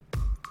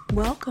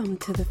Welcome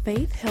to the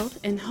Faith, Health,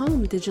 and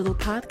Home Digital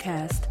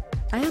Podcast.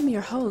 I am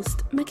your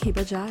host,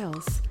 Makiba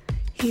Giles.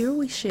 Here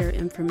we share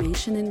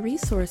information and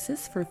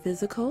resources for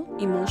physical,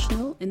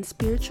 emotional, and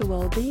spiritual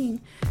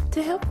well-being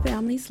to help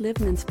families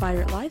live an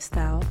inspired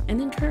lifestyle and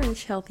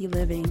encourage healthy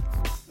living.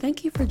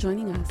 Thank you for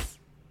joining us.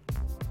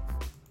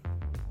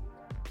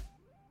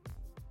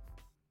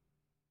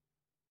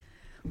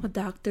 Well,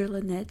 Dr.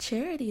 Lynette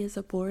Charity is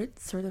a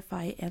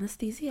board-certified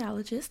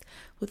anesthesiologist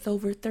with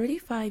over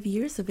 35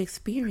 years of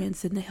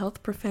experience in the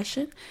health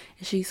profession,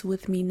 and she's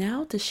with me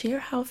now to share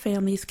how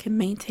families can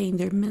maintain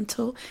their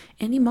mental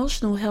and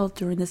emotional health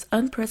during this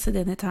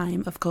unprecedented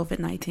time of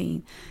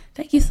COVID-19.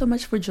 Thank you so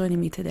much for joining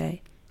me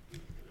today.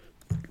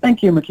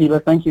 Thank you,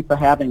 Makiba. Thank you for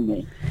having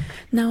me.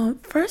 Now,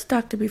 first,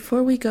 Doctor,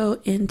 before we go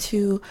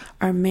into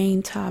our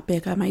main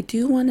topic, I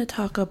do want to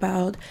talk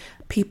about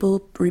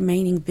people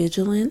remaining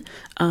vigilant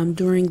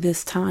during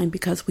this time,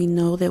 because we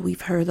know that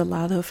we've heard a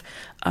lot of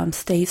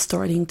states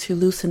starting to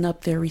loosen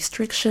up their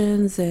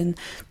restrictions and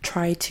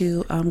try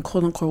to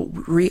quote unquote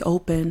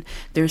reopen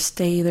their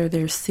state or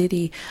their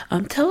city.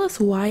 Tell us,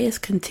 why is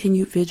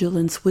continued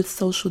vigilance with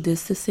social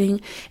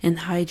distancing and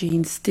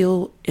hygiene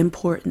still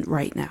important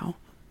right now?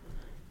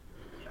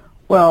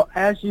 Well,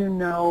 as you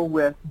know,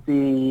 with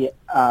the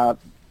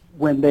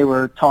when they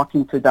were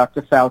talking to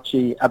Dr.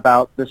 Fauci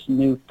about this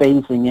new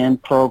phasing in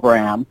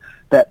program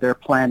that they're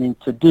planning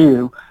to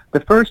do,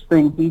 the first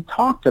thing he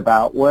talked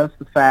about was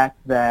the fact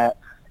that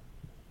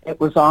it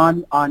was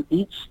on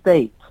each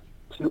state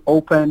to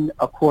open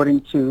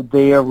according to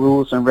their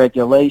rules and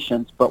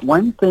regulations. But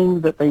one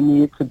thing that they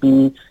need to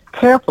be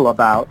careful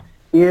about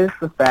is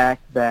the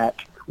fact that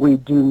we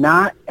do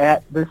not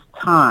at this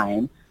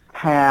time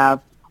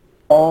have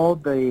all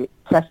the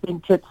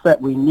testing kits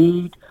that we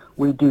need.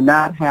 We do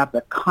not have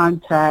the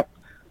contact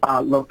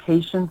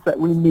locations that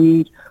we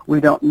need. We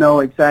don't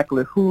know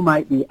exactly who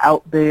might be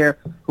out there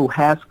who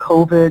has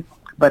COVID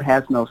but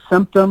has no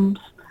symptoms.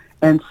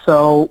 And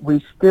so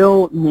we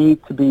still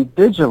need to be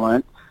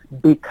vigilant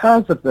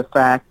because of the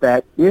fact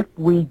that if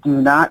we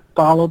do not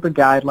follow the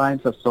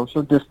guidelines of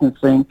social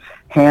distancing,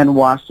 hand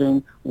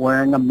washing,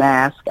 wearing a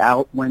mask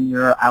out when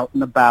you're out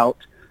and about,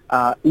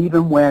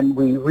 even when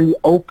we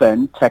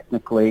reopen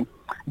technically,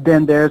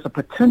 then there's a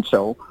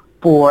potential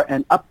for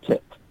an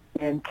uptick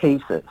in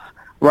cases.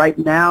 Right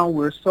now,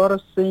 we're sort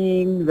of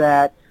seeing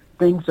that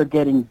things are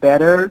getting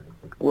better.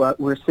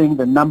 We're seeing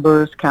the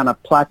numbers kind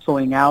of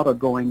plateauing out or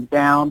going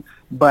down,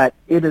 but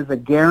it is a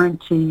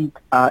guaranteed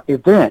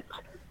event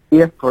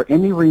if for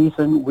any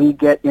reason we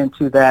get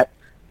into that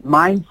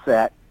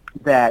mindset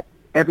that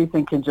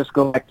everything can just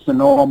go back to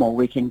normal.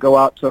 We can go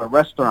out to a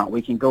restaurant.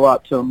 We can go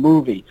out to a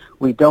movie.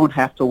 We don't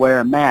have to wear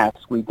a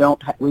mask. We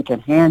can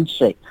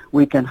handshake.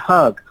 We can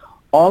hug.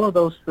 All of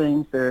those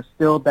things, there's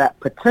still that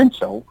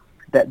potential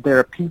that there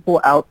are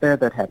people out there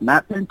that have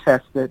not been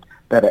tested,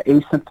 that are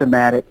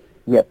asymptomatic,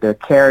 yet they're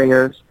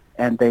carriers,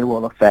 and they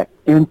will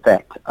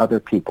infect other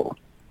people.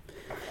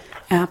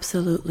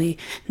 Absolutely.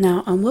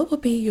 Now, what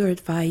would be your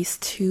advice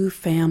to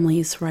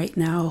families right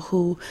now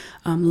who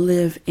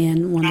live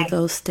in one of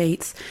those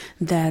states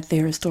that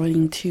they're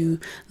starting to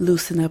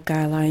loosen up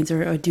guidelines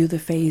or do the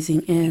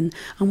phasing in?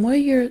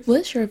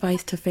 What's your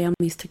advice to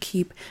families to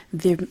keep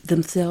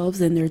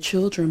themselves and their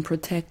children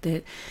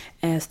protected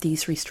as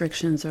these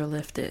restrictions are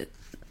lifted?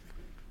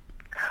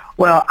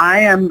 Well,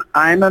 I'm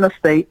in a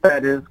state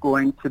that is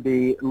going to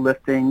be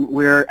lifting.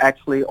 We're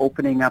actually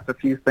opening up a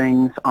few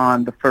things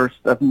on the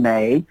 1st of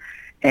May.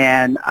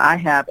 And I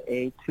have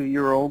a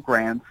 2-year-old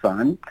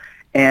grandson,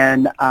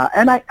 and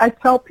I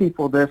tell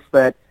people this,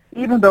 that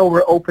even though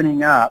we're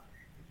opening up,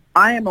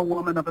 I am a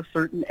woman of a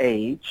certain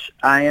age.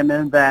 I am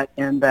in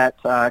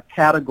that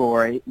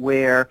category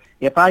where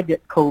if I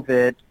get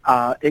COVID,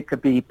 it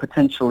could be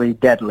potentially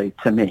deadly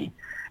to me.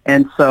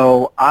 And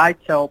so I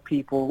tell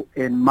people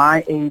in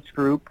my age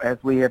group, as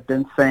we have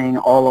been saying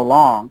all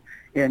along,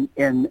 in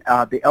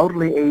the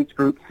elderly age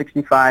group,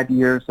 65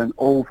 years and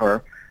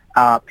over,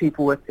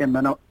 people with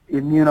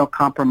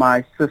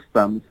immunocompromised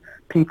systems,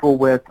 people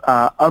with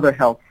other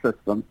health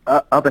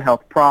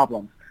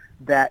problems,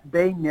 that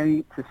they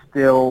need to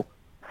still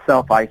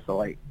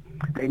self-isolate.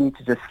 They need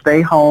to just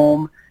stay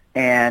home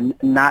and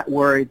not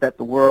worry that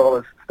the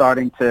world is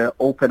starting to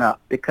open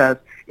up, because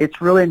it's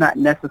really not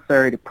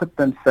necessary to put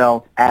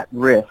themselves at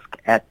risk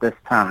at this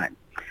time.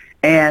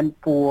 And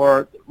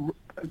for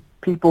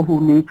people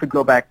who need to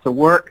go back to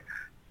work,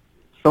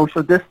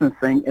 social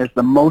distancing is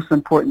the most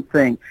important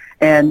thing.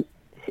 And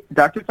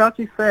Dr.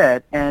 Fauci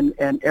said, and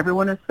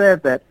everyone has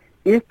said, that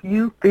if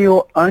you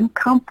feel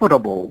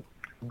uncomfortable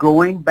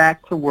going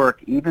back to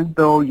work, even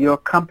though your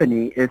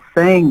company is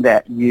saying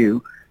that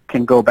you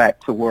can go back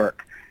to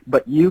work,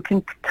 but you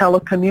can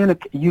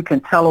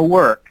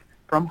telework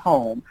from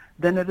home,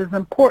 then it is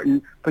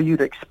important for you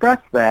to express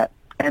that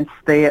and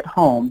stay at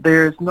home.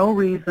 There's no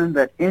reason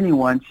that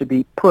anyone should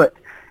be put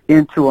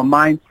into a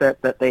mindset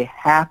that they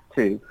have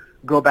to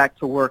go back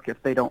to work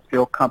if they don't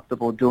feel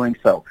comfortable doing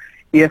so.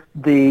 If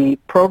the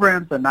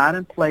programs are not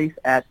in place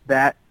at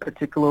that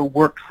particular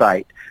work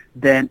site,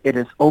 then it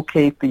is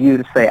okay for you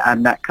to say,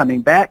 I'm not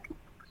coming back.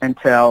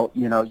 until,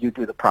 you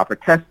do the proper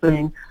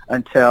testing,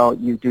 until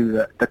you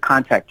do the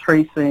contact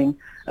tracing,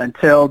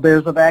 until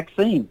there's a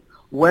vaccine.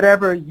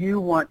 Whatever you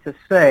want to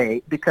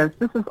say, because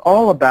this is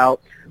all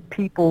about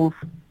people's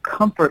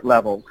comfort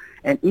level.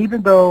 And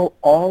even though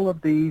all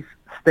of these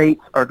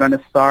states are going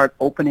to start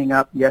opening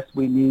up, yes,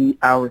 we need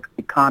our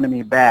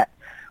economy back,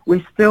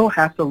 we still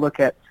have to look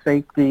at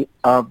safety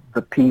of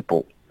the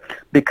people,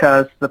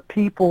 because the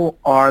people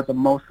are the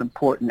most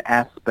important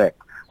aspect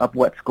of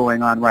what's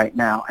going on right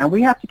now. And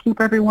we have to keep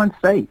everyone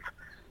safe.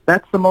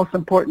 That's the most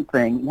important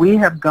thing. We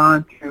have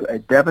gone through a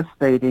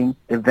devastating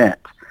event,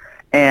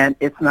 and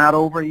it's not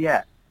over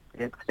yet.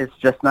 It's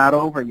just not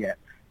over yet.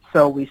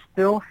 So we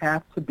still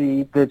have to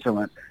be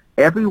vigilant.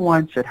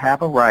 Everyone should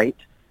have a right,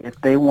 if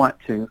they want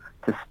to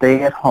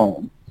stay at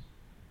home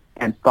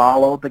and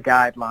follow the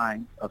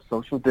guidelines of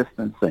social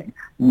distancing.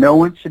 No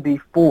one should be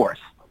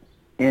forced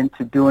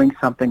into doing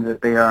something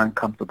that they are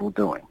uncomfortable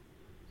doing.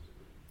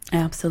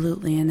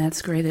 Absolutely, and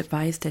that's great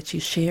advice that you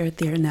shared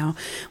there. Now,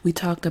 we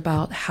talked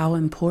about how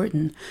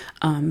important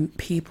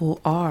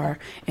people are,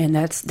 and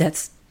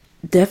that's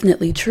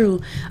definitely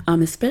true,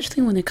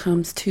 especially when it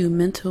comes to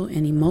mental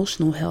and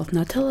emotional health.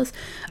 Now, tell us,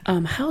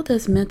 how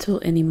does mental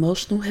and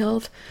emotional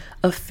health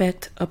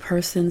affect a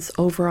person's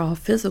overall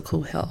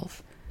physical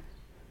health?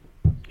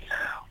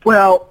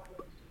 Well,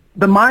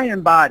 the mind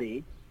and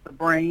body, the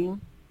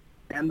brain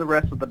and the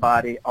rest of the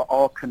body are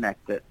all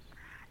connected.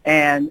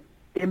 And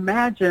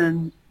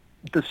imagine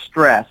the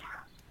stress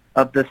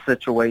of this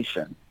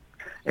situation.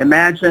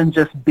 Imagine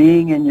just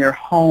being in your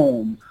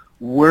home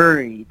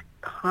worried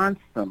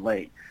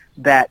constantly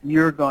that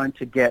you're going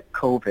to get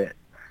COVID,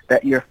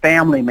 that your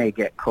family may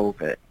get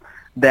COVID,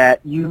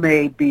 that you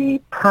may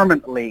be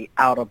permanently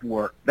out of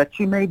work, that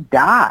you may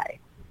die.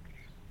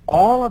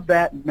 All of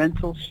that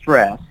mental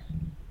stress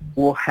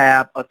will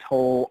have a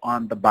toll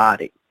on the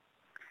body.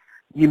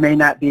 You may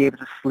not be able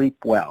to sleep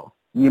well.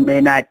 You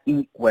may not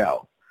eat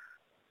well.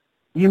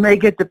 You may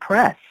get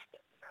depressed.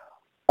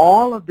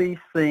 All of these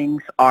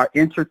things are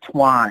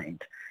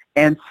intertwined.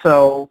 And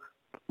so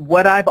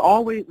what I've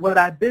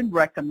been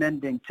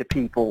recommending to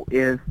people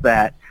is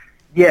that,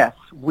 yes,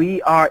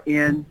 we are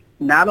in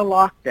not a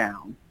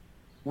lockdown.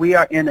 We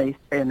are in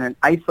an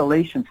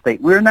isolation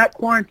state. We're not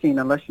quarantined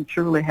unless you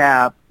truly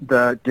have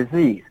the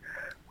disease.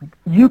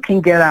 You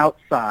can get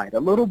outside. A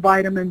little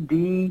vitamin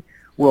D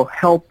will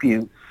help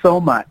you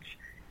so much.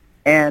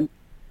 And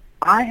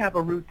I have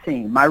a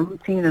routine. My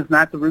routine is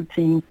not the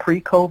routine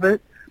pre-COVID,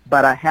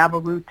 but I have a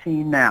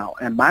routine now.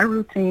 And my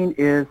routine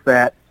is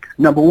that,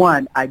 number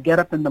one, I get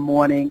up in the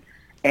morning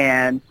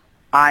and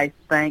I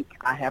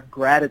have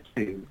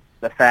gratitude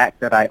the fact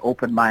that I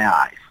opened my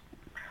eyes.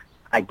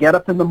 I get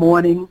up in the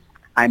morning,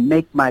 I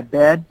make my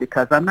bed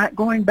because I'm not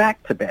going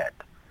back to bed.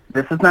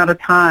 This is not a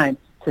time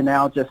to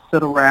now just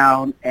sit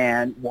around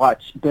and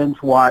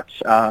binge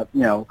watch,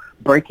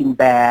 Breaking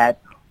Bad,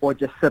 or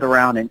just sit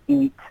around and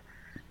eat.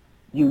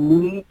 You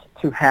need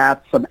to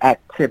have some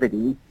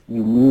activity.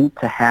 You need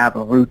to have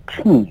a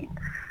routine.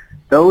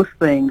 Those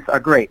things are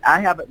great. I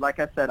have it, like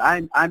I said,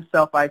 I'm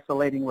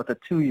self-isolating with a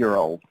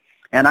 2-year-old,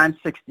 and I'm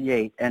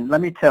 68. And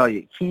let me tell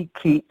you, he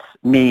keeps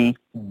me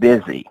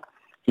busy.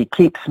 He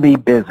keeps me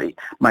busy.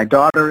 My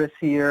daughter is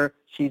here.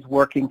 She's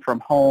working from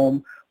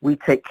home. We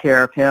take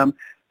care of him.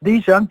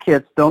 These young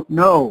kids don't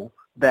know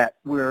that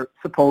we're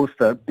supposed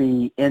to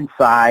be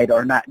inside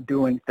or not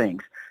doing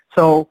things.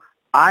 So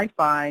I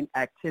find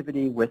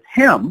activity with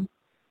him,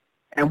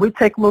 and we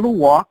take little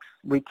walks.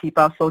 We keep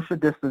our social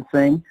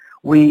distancing.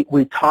 We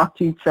talk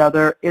to each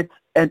other.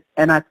 And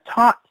I've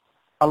taught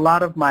a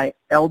lot of my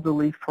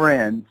elderly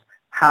friends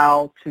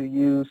how to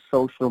use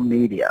social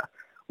media,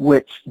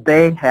 which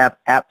they have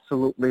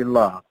absolutely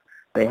loved.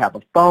 They have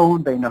a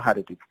phone. They know how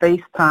to do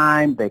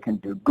FaceTime. They can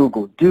do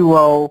Google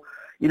Duo.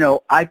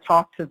 I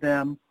talk to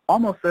them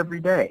almost every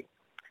day.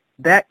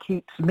 That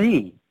keeps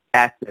me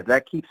active.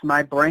 That keeps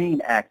my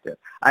brain active.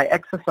 I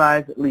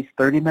exercise at least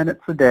 30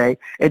 minutes a day.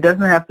 It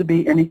doesn't have to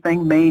be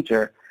anything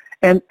major.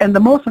 And the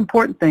most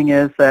important thing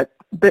is that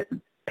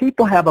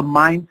people have a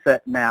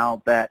mindset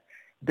now that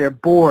they're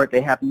bored,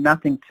 they have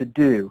nothing to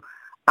do.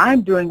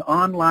 I'm doing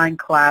online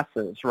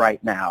classes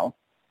right now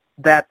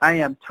that I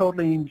am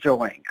totally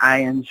enjoying. I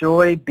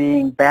enjoy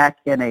being back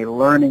in a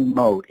learning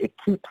mode. It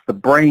keeps the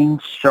brain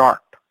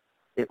sharp.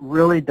 It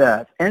really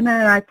does. And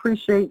then I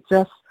appreciate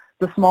just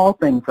the small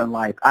things in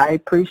life. I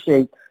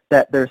appreciate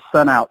that there's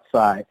sun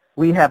outside.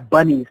 We have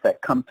bunnies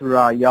that come through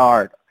our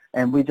yard,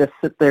 and we just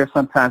sit there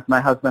sometimes, my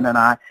husband and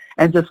I,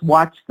 and just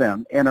watch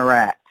them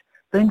interact.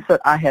 Things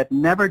that I had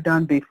never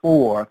done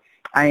before.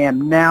 I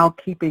am now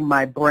keeping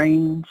my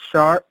brain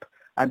sharp.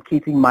 I'm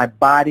keeping my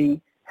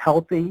body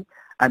healthy.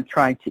 I'm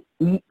trying to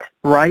eat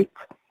right.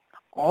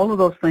 All of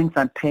those things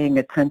I'm paying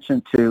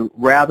attention to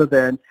rather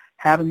than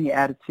having the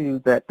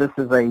attitude that this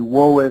is a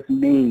woe is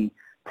me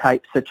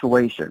type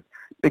situation,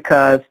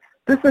 because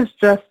this is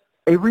just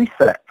a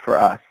reset for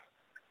us.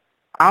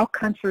 Our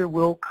country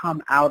will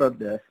come out of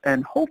this,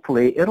 and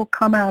hopefully it'll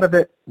come out of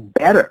it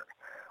better.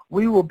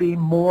 We will be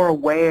more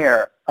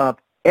aware of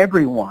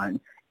everyone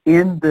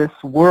in this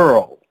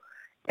world,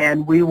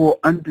 and we will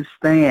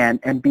understand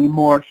and be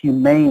more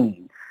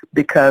humane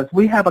because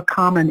we have a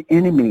common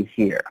enemy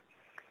here.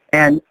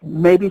 And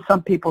maybe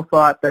some people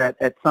thought that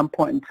at some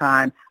point in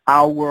time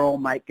our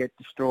world might get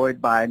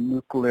destroyed by a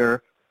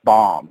nuclear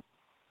bomb.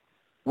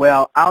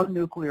 Well, our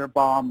nuclear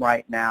bomb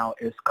right now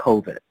is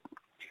COVID.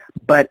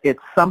 But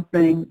it's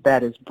something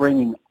that is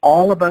bringing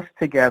all of us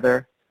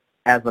together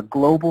as a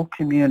global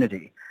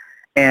community.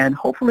 And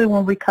hopefully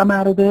when we come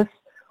out of this,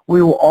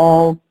 we will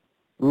all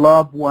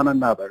love one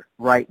another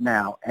right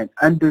now and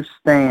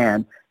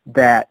understand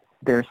that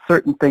there are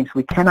certain things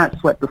we cannot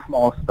sweat the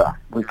small stuff.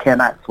 We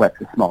cannot sweat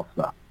the small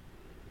stuff.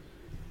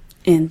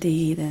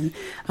 Indeed. And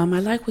I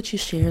like what you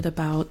shared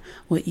about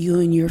what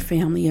you and your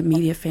family,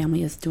 immediate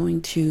family, is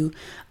doing to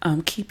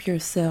keep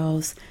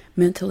yourselves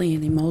mentally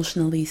and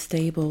emotionally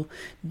stable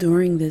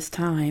during this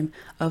time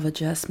of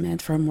adjustment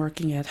from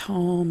working at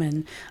home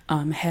and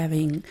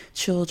having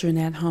children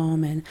at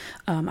home. And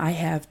I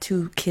have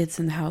 2 kids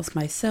in the house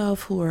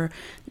myself who are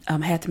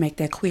had to make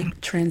that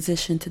quick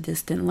transition to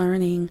distant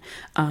learning.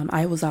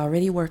 I was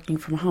already working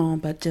from home,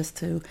 but just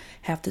to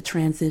have to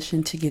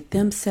transition to get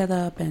them set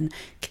up and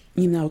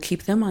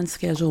keep them on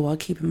schedule while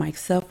keeping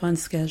myself on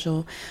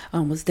schedule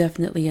was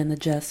definitely an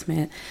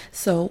adjustment.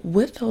 So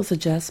with those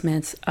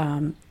adjustments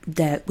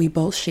that we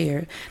both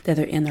share that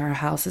are in our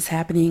house, is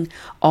happening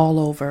all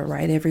over,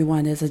 right?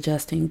 Everyone is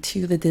adjusting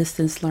to the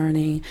distance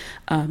learning,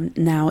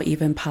 now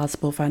even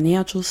possible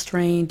financial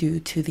strain due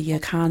to the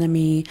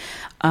economy.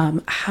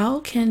 How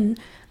can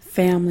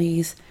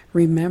families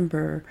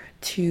remember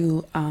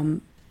to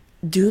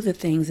do the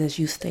things, as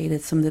you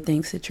stated, some of the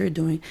things that you're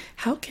doing?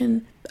 How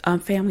can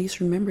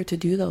families remember to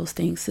do those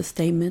things to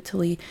stay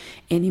mentally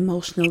and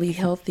emotionally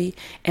healthy?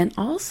 And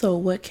also,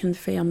 what can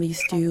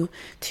families do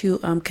to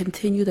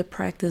continue to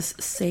practice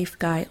safe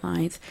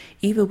guidelines,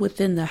 even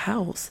within the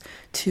house,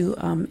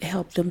 to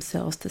help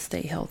themselves to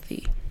stay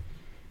healthy?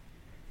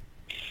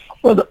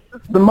 Well,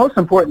 the most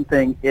important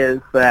thing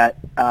is that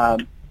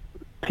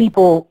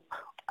people,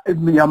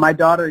 my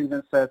daughter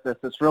even says this,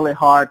 it's really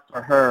hard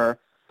for her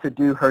to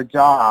do her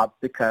job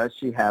because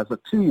she has a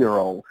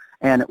 2-year-old.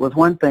 And it was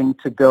one thing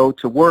to go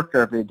to work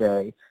every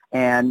day,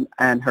 and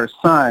her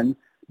son,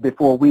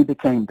 before we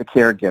became the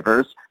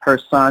caregivers, her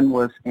son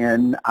was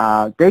in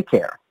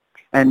daycare.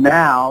 And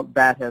now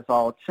that has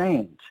all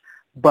changed.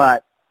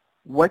 But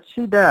what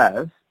she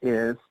does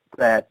is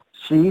that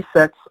she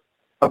sets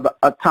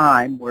a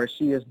time where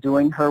she is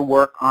doing her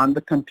work on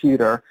the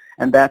computer,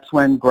 and that's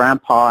when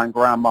Grandpa and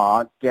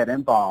Grandma get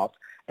involved.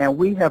 And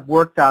we have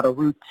worked out a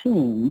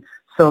routine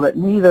so that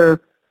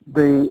neither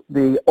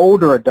the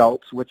older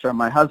adults, which are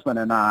my husband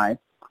and I,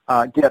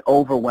 get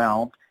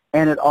overwhelmed,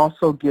 and it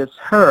also gives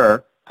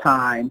her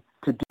time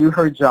to do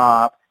her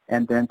job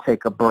and then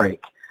take a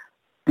break.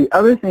 The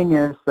other thing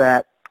is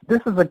that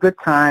this is a good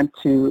time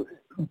to,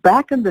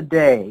 back in the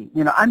day,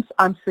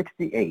 I'm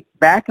 68.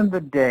 Back in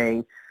the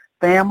day,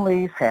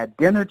 families had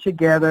dinner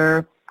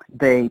together,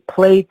 they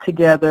played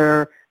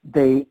together,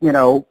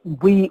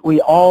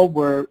 we all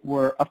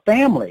were a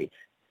family.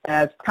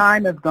 As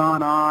time has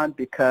gone on,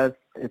 because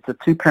it's a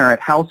 2-parent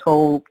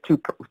household,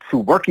 two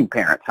working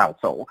parents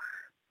household,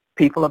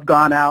 people have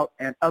gone out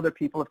and other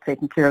people have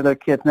taken care of their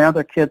kids. Now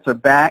their kids are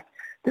back.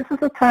 This is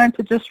a time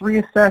to just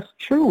reassess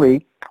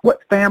truly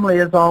what family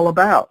is all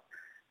about.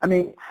 I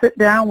mean, sit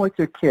down with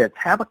your kids.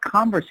 Have a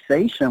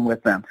conversation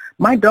with them.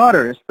 My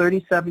daughter is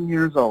 37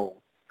 years old,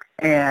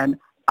 and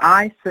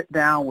I sit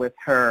down with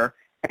her,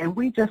 and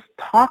we just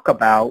talk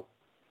about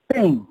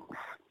things.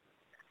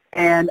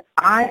 And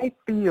I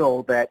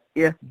feel that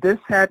if this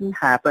hadn't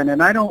happened,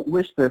 and I don't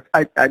wish this,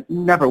 I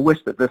never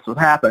wish that this would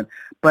happen,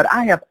 but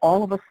I have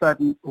all of a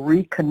sudden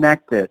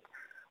reconnected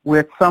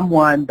with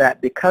someone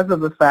that, because of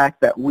the fact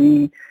that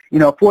we,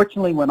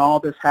 fortunately when all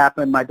this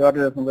happened, my daughter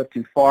doesn't live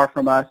too far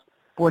from us.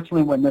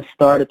 Fortunately, when this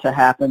started to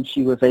happen,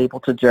 she was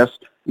able to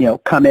just,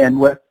 come in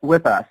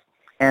with us.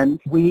 And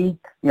we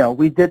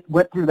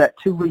went through that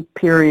 2-week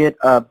period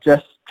of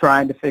just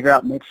trying to figure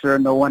out, make sure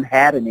no one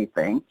had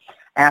anything.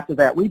 After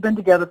that, we've been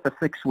together for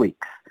 6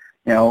 weeks,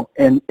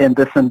 in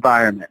this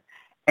environment.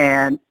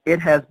 And it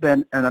has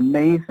been an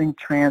amazing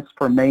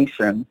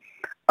transformation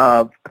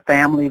of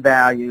family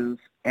values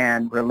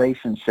and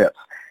relationships.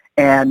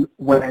 And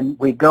when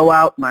we go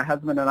out, my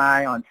husband and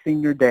I, on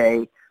senior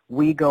day,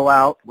 we go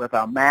out with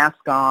our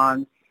mask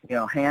on,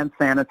 hand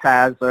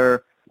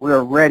sanitizer.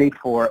 We're ready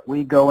for it.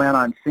 We go in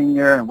on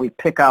senior and we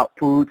pick out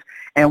foods,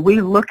 and we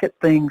look at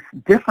things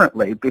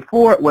differently.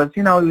 Before it was,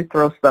 we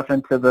throw stuff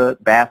into the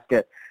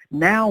basket.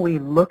 Now we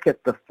look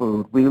at the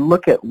food. We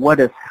look at what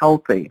is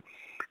healthy.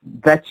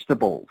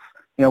 Vegetables.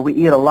 We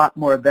eat a lot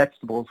more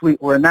vegetables.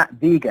 We're not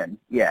vegan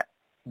yet,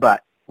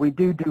 but we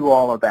do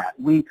all of that.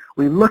 We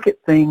look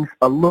at things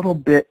a little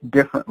bit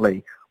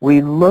differently.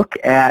 We look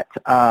at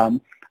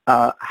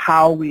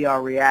how we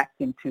are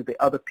reacting to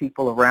the other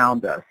people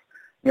around us,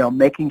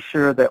 making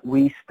sure that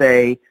we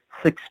stay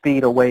 6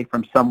 feet away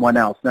from someone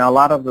else. Now, a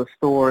lot of the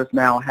stores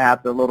now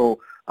have the little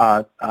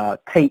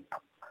tape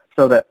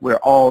so that we're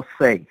all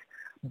safe.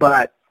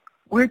 But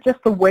we're just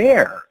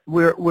aware.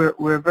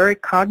 We're very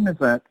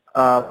cognizant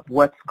of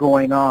what's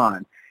going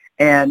on.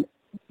 And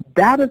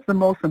that is the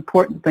most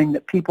important thing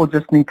that people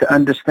just need to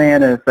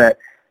understand, is that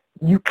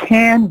you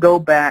can go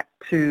back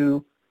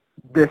to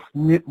this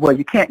new, well,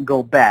 you can't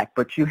go back,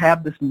 but you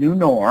have this new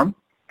norm,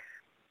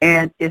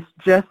 and it's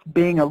just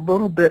being a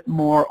little bit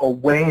more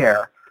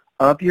aware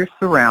of your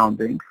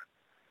surroundings,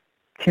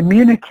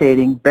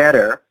 communicating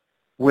better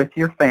with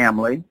your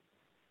family,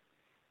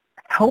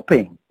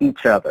 helping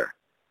each other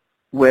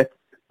with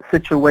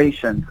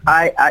situations.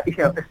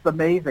 It's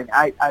amazing.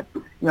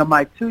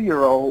 My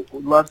 2-year-old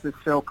loves this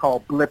show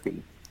called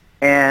Blippi,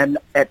 and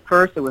at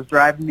first it was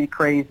driving me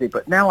crazy,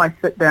 but now I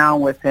sit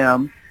down with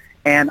him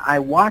and I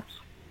watch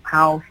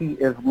how he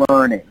is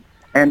learning.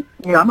 And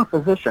I'm a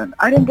physician.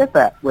 I didn't get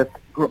that with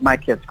my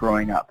kids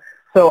growing up,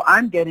 so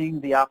I'm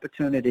getting the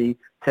opportunity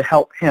to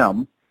help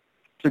him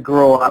to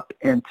grow up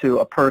into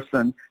a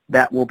person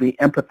that will be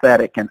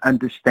empathetic and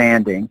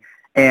understanding.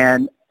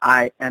 And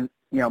my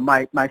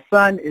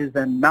son is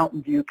in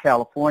Mountain View,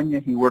 California.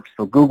 He works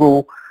for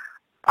Google.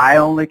 I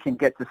only can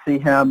get to see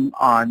him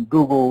on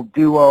Google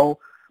Duo,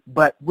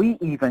 but we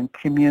even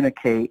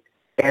communicate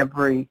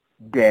every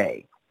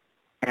day.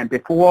 And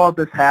before all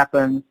this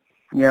happened,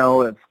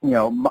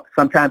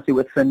 sometimes he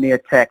would send me a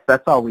text.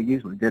 That's all we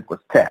usually did was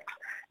text.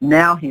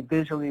 Now he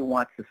visually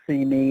wants to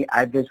see me.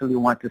 I visually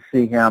want to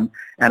see him,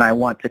 and I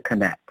want to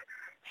connect.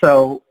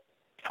 So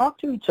talk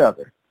to each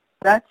other.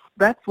 That's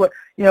what,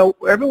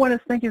 everyone is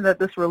thinking that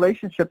this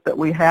relationship that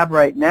we have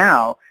right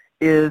now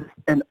is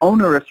an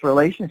onerous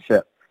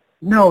relationship.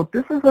 No,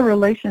 this is a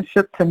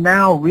relationship to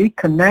now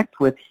reconnect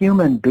with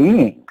human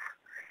beings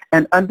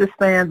and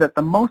understand that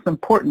the most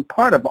important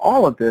part of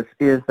all of this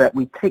is that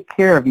we take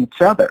care of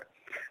each other.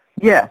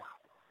 Yes,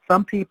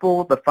 some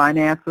people, the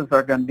finances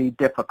are going to be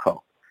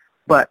difficult,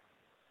 but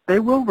they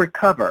will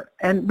recover.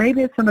 And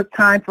maybe it's a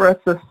time for us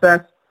to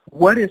assess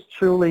what is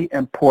truly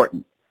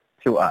important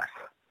to us.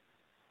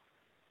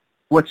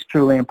 What's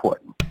truly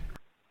important.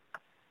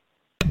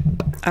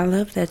 I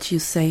love that you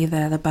say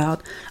that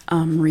about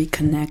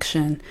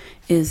reconnection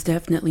is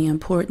definitely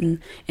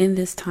important in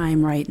this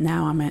time right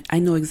now. I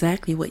know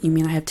exactly what you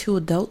mean. I have 2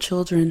 adult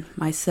children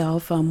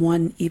myself.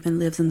 One even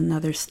lives in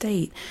another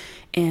state.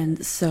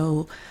 And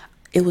so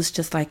it was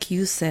just like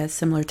you said,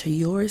 similar to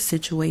your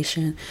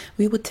situation.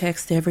 We would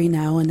text every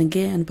now and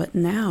again, but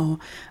now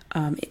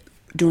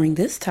during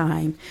this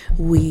time,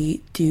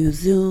 we do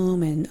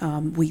Zoom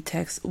and we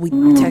text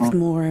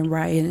more and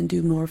write and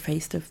do more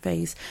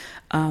face-to-face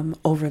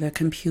over the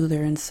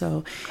computer. And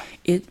so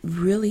it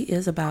really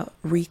is about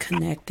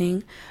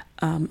reconnecting.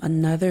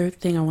 Another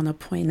thing I want to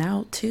point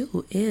out,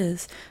 too,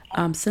 is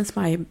since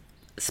my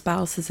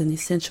spouse is an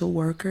essential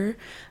worker,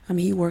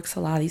 he works a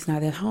lot, he's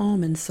not at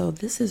home, and so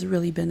this has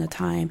really been a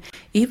time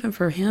even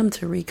for him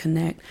to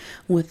reconnect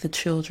with the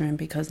children,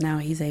 because now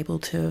he's able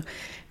to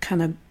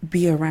kind of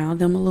be around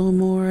them a little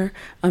more,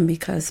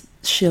 because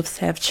shifts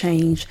have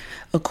changed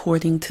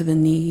according to the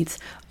needs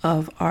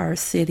of our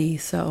city.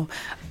 So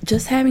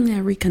just having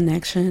that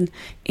reconnection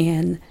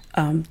and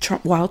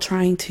while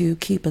trying to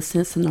keep a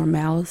sense of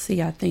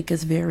normalcy, I think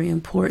is very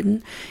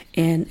important.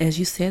 And as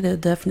you said, it'll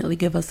definitely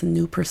give us a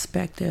new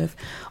perspective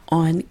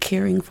on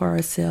caring for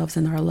ourselves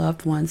and our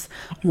loved ones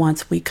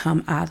once we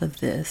come out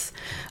of this.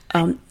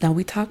 Now,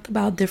 we talked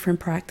about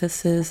different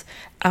practices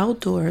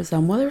outdoors.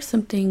 What are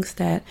some things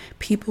that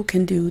people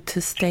can do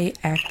to stay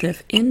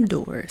active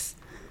indoors?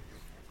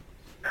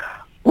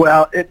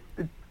 Well,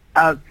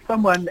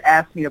 someone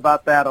asked me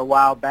about that a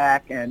while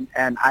back, and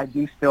I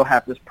do still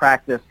have this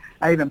practice.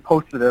 I even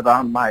posted it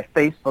on my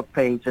Facebook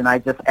page, and I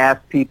just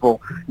asked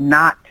people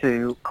not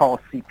to call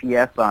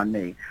CPS on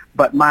me.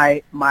 But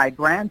my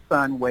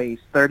grandson weighs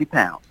 30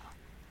 pounds.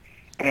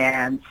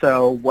 And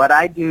so what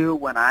I do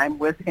when I'm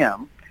with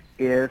him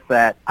is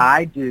that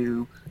I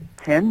do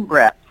 10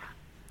 reps,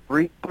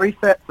 three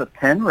sets of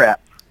 10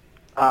 reps.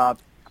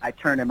 I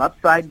turn him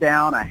upside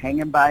down, I hang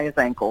him by his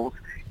ankles,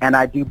 and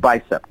I do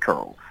bicep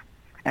curls.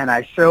 And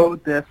I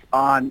showed this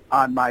on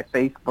my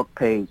Facebook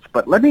page.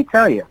 But let me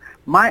tell you,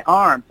 my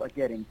arms are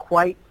getting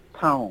quite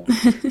toned,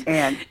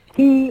 and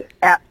he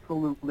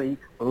absolutely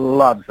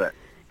loves it.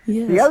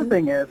 Yes. The other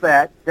thing is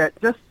that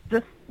just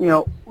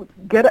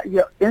get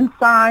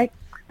inside.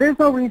 There's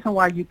no reason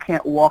why you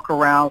can't walk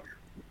around.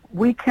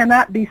 We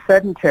cannot be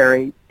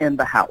sedentary in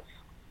the house.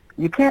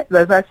 You can't,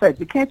 as I said,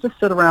 you can't just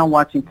sit around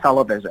watching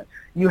television.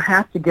 You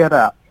have to get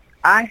up.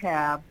 I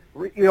have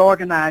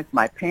reorganized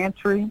my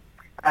pantry.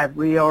 I've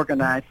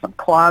reorganized some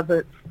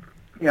closets.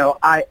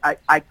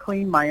 I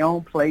clean my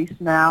own place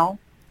now,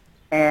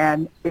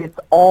 and it's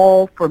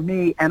all for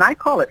me, and I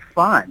call it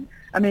fun.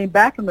 I mean,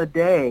 back in the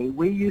day,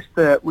 we used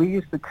to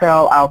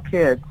tell our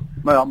kids,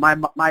 well,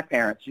 my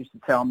parents used to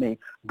tell me,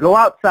 go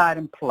outside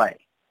and play,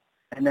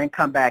 and then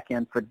come back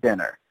in for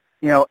dinner.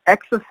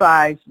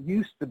 Exercise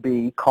used to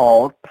be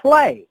called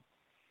play.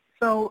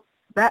 So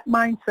that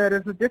mindset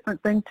is a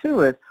different thing,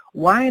 too, is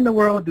why in the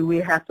world do we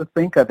have to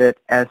think of it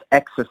as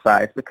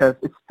exercise? Because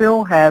it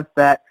still has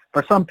that,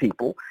 for some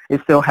people,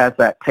 it still has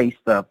that taste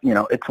of,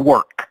 it's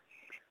work.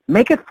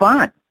 Make it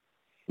fun.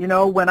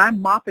 When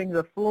I'm mopping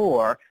the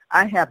floor,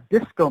 I have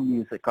disco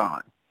music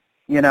on,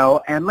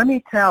 and let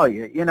me tell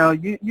you,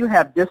 you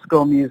have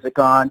disco music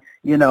on,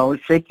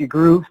 Shake Your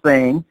Groove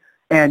thing,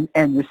 and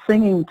you're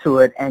singing to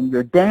it and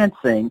you're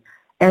dancing,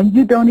 and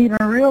you don't even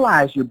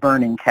realize you're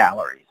burning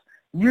calories.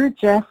 You're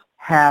just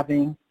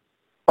having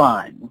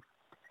fun.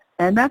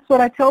 And that's what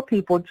I tell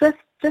people, just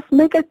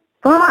make it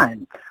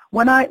fun.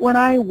 When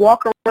I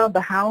walk around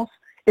the house,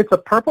 it's a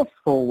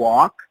purposeful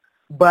walk,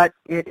 but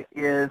it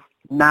is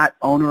not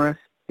onerous.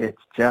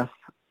 It's just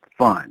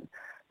fun.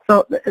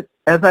 So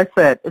as I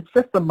said, it's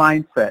just a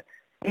mindset.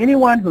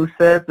 Anyone who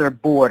says they're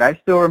bored, I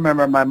still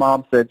remember my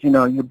mom said,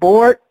 you're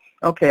bored?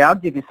 Okay, I'll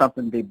give you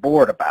something to be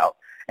bored about.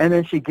 And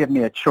then she'd give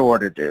me a chore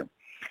to do.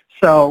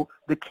 So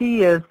the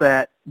key is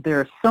that there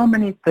are so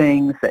many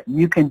things that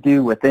you can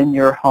do within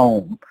your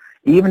home.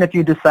 Even if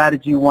you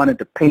decided you wanted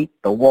to paint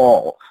the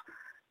walls,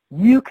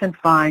 you can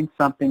find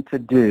something to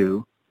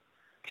do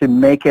to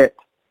make it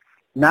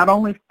not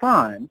only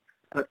fun,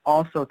 but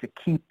also to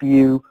keep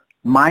you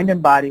mind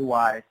and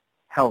body-wise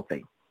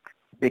healthy.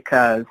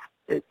 Because,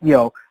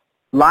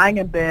 lying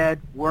in bed,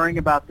 worrying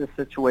about this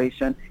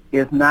situation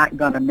is not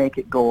going to make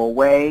it go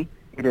away.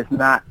 It is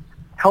not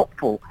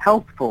healthful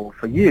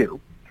for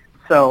you.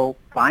 So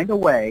find a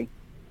way,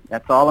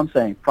 that's all I'm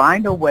saying,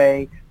 find a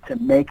way to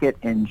make it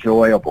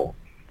enjoyable.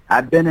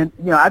 I've been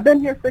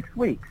here 6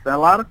 weeks. A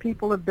lot of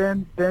people have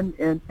been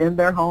in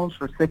their homes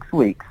for 6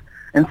 weeks,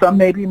 and some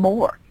maybe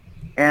more.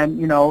 And,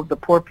 the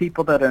poor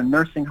people that are in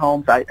nursing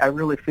homes, I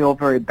really feel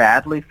very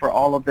badly for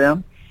all of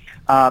them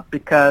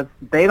because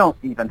they don't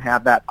even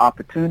have that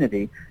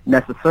opportunity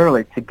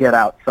necessarily to get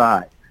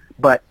outside.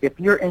 But if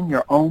you're in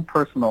your own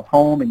personal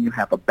home and you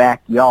have a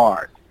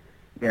backyard,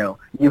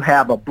 you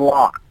have a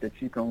block that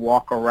you can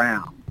walk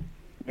around,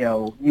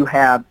 you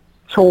have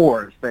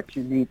chores that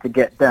you need to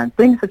get done,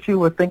 things that you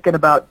were thinking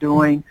about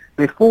doing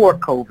before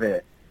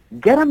COVID,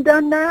 get them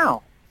done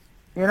now.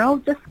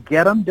 Just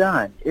get them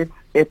done.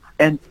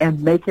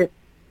 And make it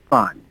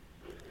fun.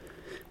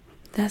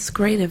 That's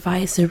great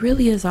advice. It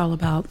really is all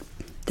about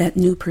that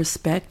new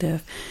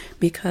perspective,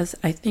 because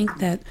I think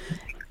that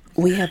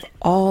we have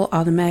all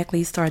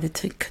automatically started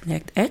to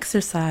connect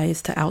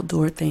exercise to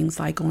outdoor things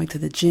like going to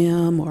the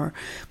gym or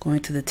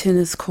going to the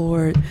tennis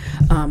court,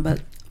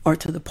 or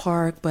to the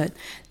park. But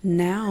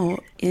now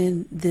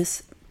in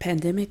this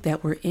pandemic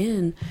that we're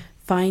in,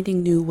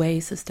 finding new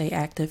ways to stay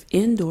active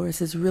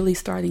indoors is really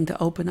starting to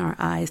open our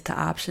eyes to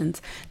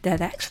options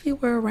that actually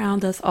were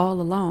around us all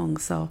along.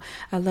 So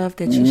I love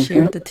that you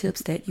shared the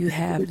tips that you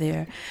have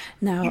there.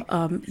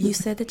 Now, you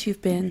said that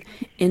you've been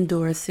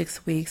indoors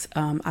 6 weeks.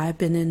 I've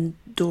been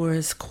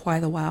indoors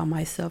quite a while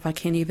myself. I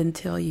can't even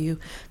tell you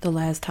the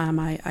last time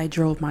I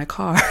drove my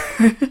car.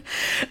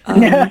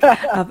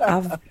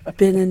 I've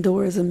been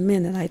indoors a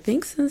minute, I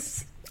think,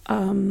 since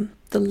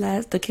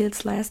the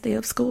kids' last day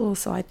of school.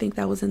 So I think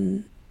that was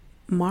in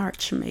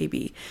March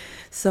maybe.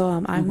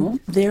 So I'm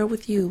there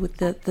with you with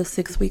the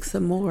 6 weeks or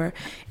more.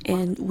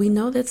 And we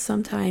know that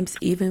sometimes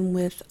even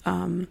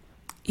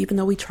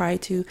though we try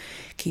to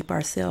keep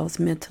ourselves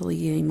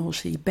mentally and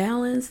emotionally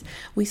balanced,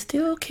 we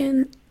still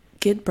can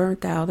get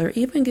burnt out or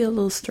even get a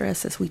little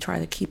stressed as we try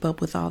to keep up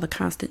with all the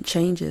constant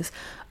changes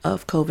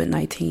of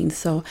COVID-19.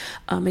 So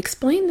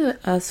explain to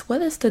us,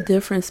 what is the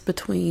difference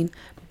between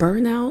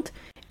burnout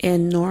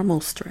and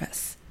normal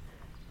stress?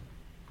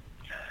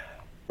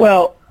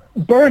 Well,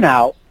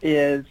 burnout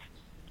is,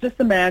 just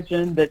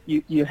imagine that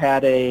you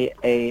had a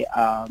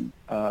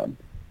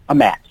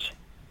match,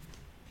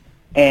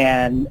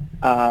 and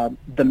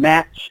the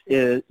match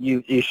is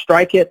you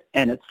strike it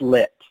and it's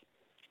lit.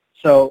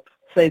 So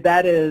say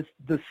that is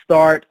the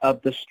start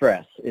of the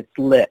stress. It's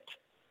lit,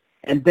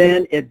 and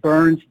then it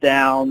burns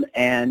down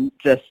and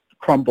just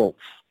crumbles.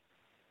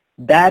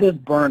 That is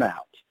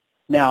burnout.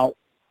 Now,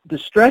 the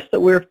stress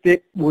that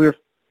we're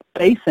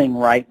facing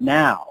right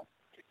now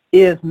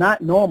is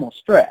not normal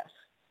stress,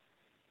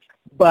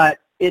 but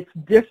it's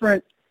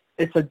different.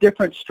 It's a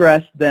different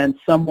stress than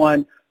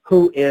someone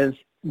who is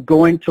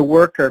going to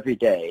work every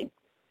day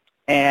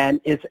and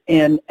is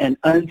in an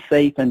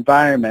unsafe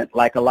environment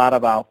like a lot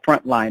of our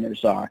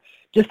frontliners are.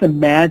 Just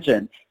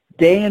imagine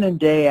day in and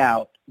day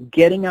out,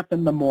 getting up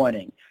in the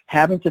morning,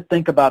 having to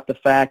think about the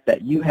fact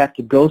that you have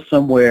to go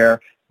somewhere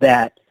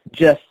that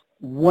just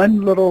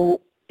one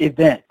little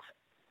event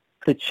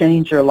could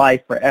change your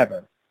life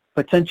forever.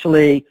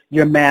 Potentially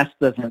your mask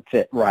doesn't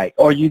fit right,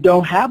 or you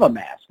don't have a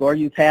mask, or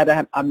you've had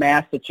a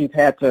mask that you've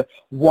had to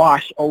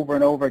wash over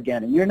and over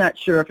again, and you're not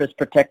sure if it's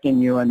protecting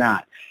you or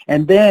not.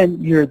 And then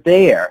you're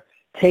there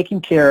taking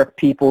care of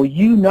people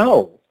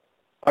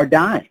are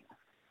dying.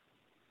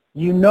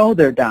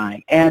 They're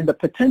dying, and the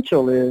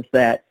potential is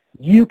that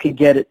you could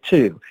get it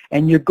too.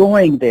 And you're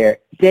going there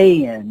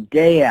day in,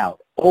 day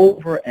out,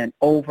 over and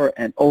over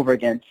and over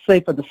again.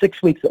 Say for the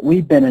 6 weeks that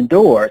we've been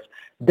indoors,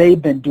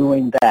 they've been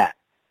doing that.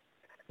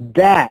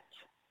 That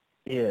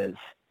is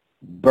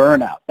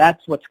burnout.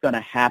 That's what's going to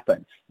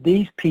happen.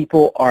 These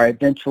people are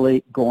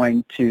eventually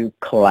going to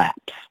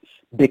collapse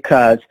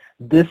because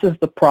this is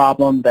the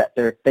problem that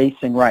they're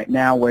facing right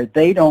now, where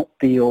they don't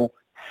feel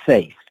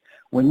safe.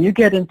 When you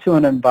get into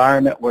an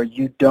environment where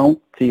you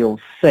don't feel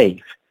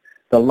safe,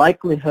 the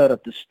likelihood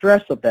of the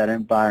stress of that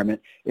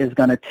environment is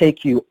going to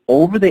take you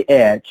over the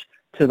edge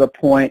to the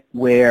point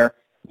where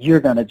you're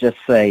going to just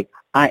say,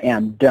 I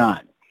am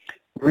done.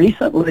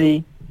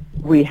 Recently,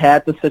 we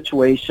had the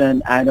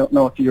situation, I don't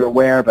know if you're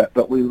aware of it,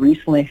 but we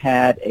recently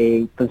had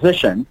a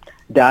physician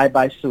die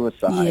by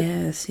suicide.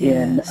 Yes.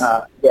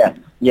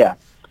 Yes.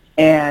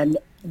 And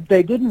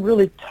they didn't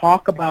really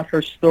talk about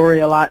her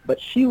story a lot,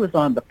 but she was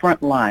on the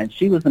front line.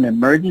 She was an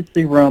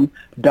emergency room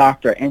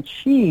doctor, and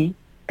she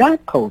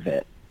got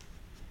COVID.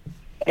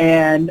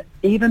 And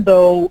even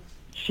though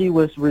it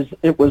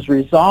was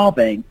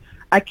resolving,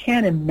 I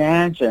can't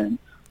imagine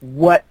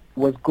what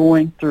was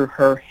going through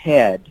her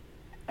head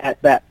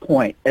at that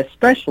point,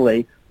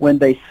 especially when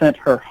they sent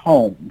her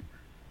home.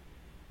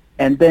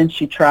 And then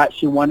she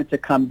wanted to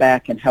come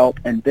back and help,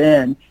 and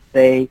then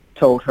they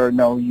told her,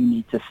 no, you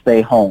need to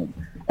stay home.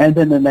 And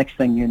then the next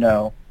thing you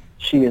know,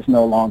 she is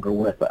no longer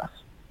with us.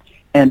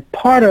 And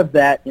part of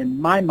that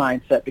in my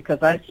mindset,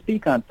 because I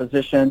speak on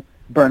physician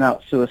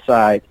burnout,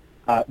 suicide,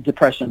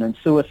 depression and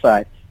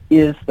suicide,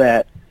 is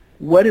that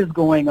what is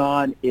going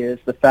on is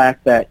the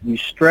fact that you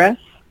stress,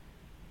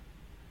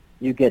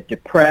 you get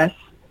depressed,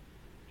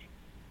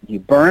 you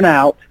burn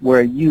out,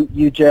 where you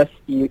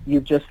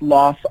just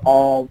lost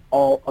all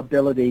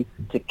ability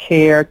to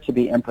care, to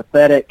be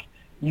empathetic.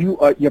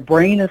 Your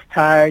brain is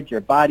tired,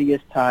 your body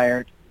is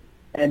tired,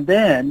 and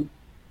then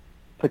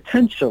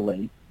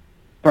potentially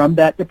from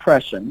that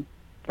depression,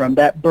 from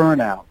that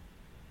burnout,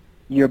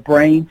 your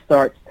brain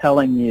starts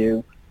telling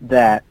you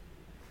that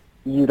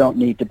you don't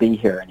need to be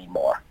here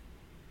anymore.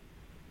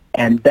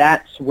 And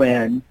that's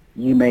when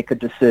you make a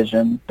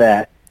decision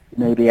that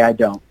maybe I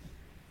don't.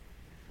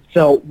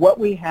 So what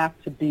we have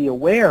to be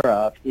aware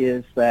of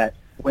is that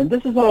when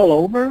this is all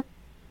over,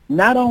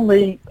 not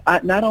only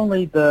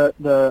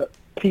the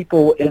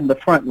people in the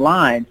front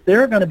lines,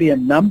 there are going to be a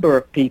number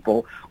of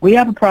people. We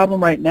have a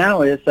problem right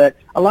now is that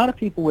a lot of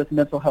people with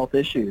mental health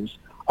issues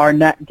are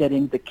not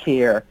getting the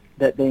care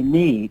that they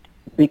need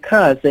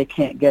because they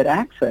can't get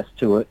access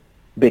to it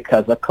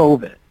because of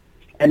COVID.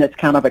 And it's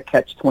kind of a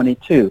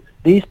catch-22.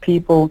 These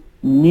people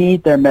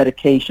need their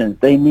medications.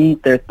 They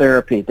need their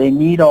therapy. They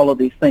need all of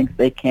these things.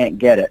 They can't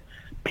get it.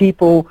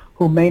 People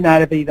who may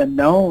not have even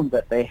known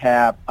that they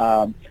have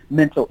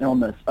mental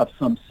illness of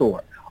some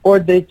sort, or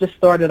they just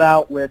started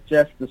out with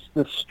just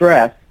the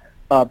stress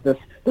of this.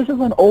 This is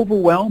an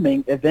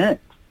overwhelming event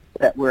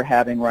that we're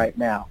having right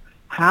now.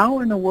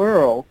 How in the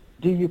world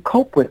do you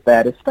cope with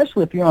that,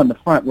 especially if you're on the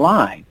front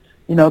line?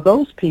 You know,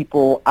 those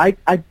people, as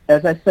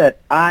I said,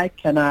 I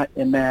cannot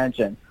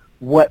imagine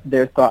what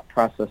their thought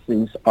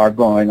processes are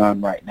going on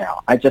right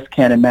now. I just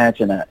can't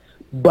imagine that.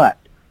 But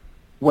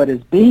what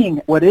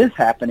is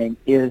happening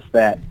is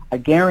that I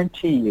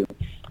guarantee you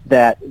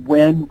that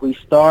when we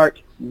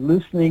start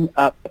loosening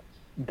up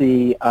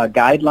the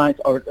guidelines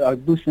or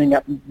loosening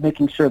up,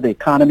 making sure the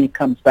economy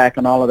comes back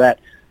and all of that,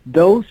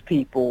 those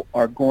people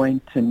are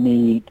going to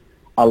need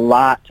a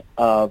lot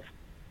of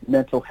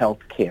mental health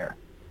care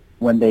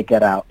when they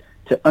get out,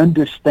 for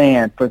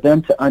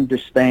them to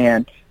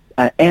understand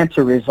and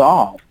to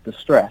resolve the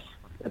stress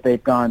that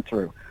they've gone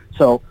through.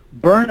 So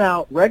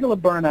regular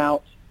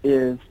burnout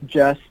is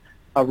just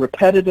a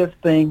repetitive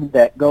thing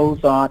that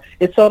goes on.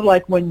 It's sort of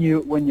like when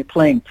you're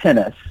playing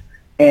tennis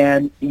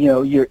and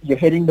you're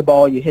hitting the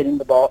ball,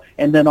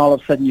 and then all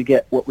of a sudden you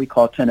get what we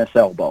call tennis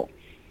elbow.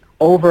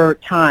 Over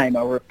time,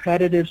 a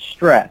repetitive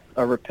stress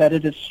to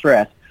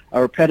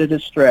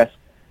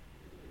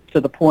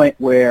the point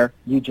where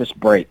you just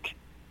break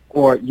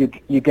or you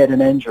get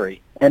an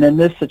injury. And in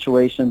this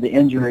situation, the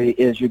injury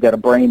is you get a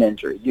brain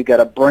injury. You get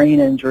a brain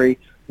injury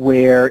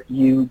where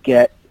you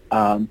get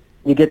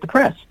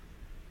depressed.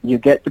 You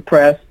get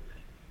depressed.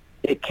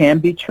 It can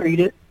be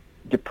treated.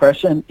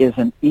 Depression is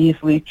an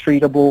easily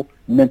treatable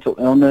mental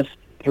illness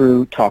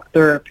through talk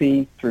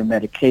therapy, through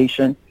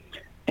medication.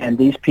 And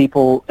these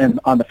people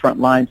on the front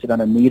lines are going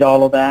to need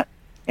all of that.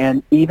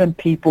 And even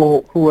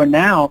people who are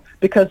now,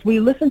 because we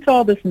listen to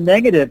all this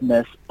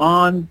negativeness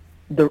on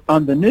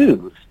the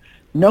news,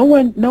 no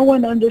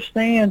one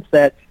understands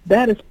that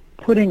is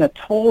putting a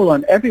toll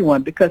on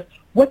everyone, because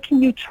what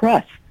can you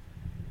trust?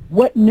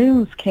 What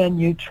news can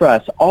you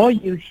trust? All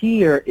you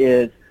hear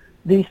is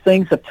these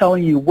things of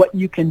telling you what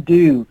you can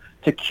do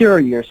to cure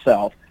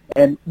yourself,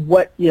 and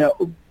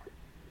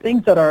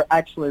things that are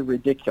actually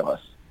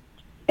ridiculous.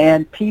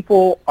 And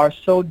people are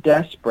so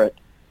desperate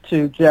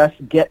to just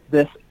get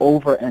this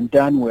over and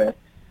done with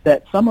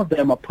that some of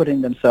them are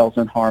putting themselves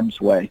in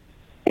harm's way.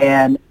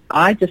 And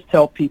I just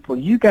tell people,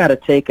 you got to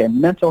take a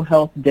mental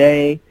health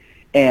day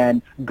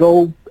and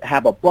go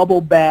have a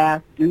bubble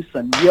bath, do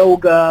some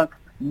yoga,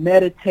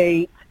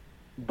 meditate,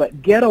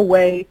 but get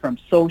away from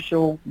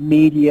social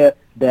media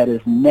that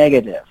is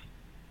negative,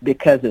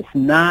 because it's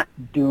not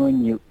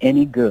doing you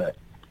any good.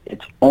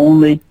 It's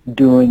only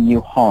doing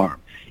you harm.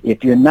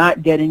 If you're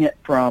not getting it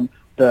from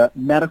the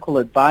medical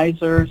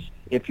advisors,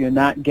 if you're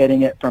not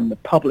getting it from the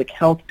public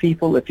health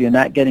people, if you're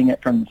not getting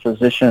it from the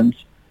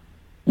physicians,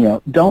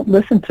 don't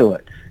listen to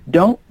it.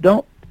 Don't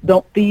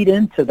don't feed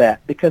into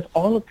that, because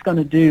all it's going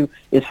to do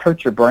is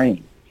hurt your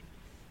brain.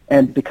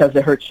 And because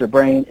it hurts your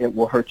brain, it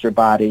will hurt your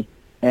body,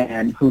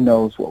 and who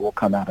knows what will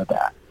come out of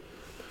that.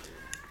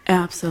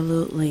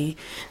 Absolutely.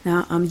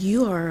 Now,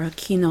 you are a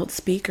keynote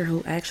speaker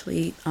who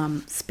actually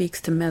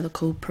speaks to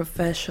medical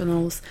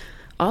professionals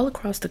all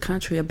across the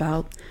country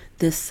about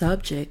this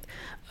subject.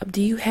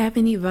 Do you have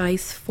any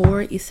advice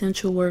for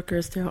essential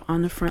workers that are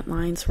on the front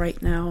lines right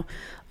now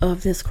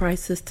of this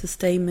crisis to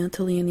stay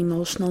mentally and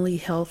emotionally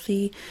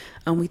healthy?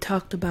 We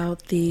talked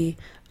about the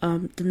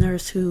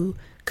nurse who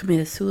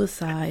committed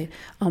suicide.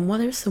 What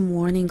are some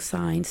warning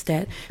signs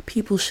that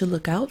people should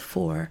look out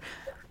for?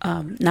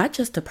 Not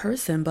just the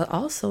person, but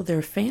also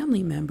their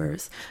family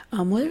members.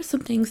 What are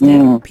some things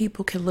that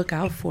people can look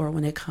out for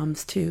when it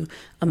comes to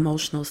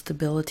emotional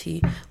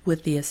stability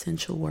with the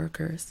essential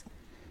workers?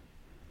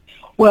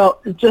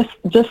 Well,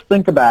 just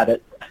think about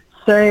it.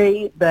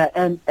 Say that,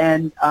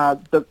 and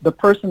the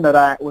person that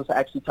I was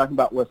actually talking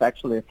about was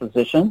actually a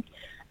physician.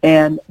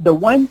 And the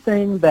one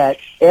thing that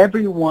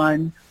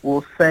everyone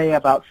will say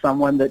about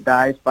someone that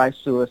dies by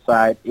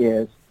suicide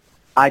is,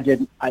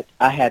 I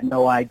had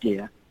no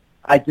idea.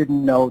 I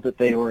didn't know that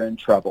they were in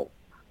trouble.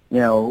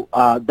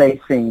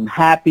 They seem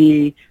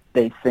happy.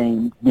 They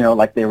seem,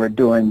 like they were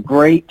doing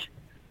great.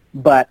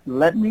 But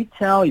let me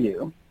tell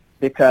you,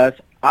 because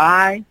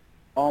I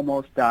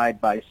almost died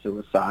by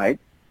suicide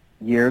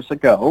years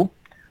ago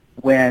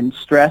when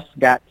stress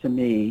got to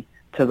me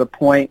to the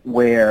point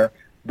where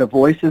the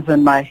voices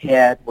in my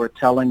head were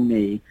telling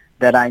me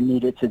that I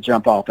needed to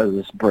jump off of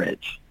this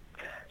bridge.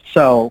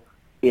 So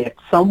if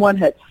someone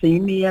had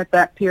seen me at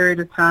that period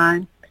of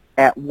time,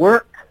 at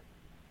work,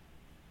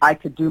 I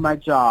could do my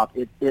job.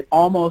 It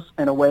almost,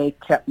 in a way,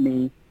 kept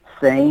me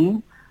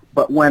sane.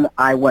 But when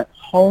I went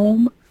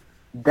home,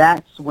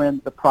 that's when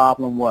the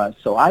problem was.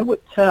 So I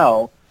would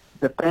tell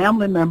the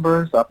family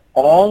members of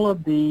all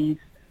of these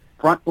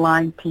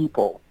frontline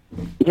people,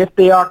 if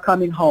they are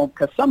coming home,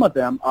 because some of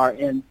them are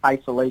in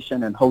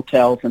isolation and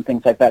hotels and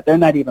things like that, they're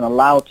not even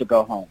allowed to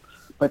go home.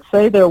 But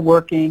say they're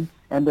working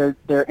and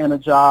they're in a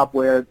job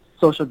where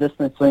social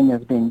distancing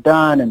is being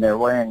done and they're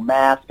wearing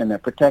masks and they're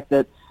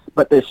protected,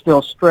 but they're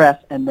still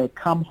stressed, and they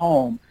come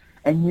home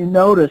and you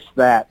notice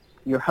that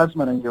your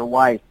husband and your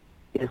wife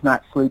is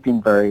not sleeping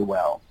very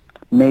well.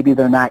 Maybe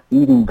they're not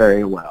eating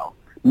very well.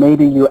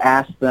 Maybe you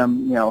ask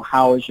them,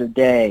 how is your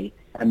day?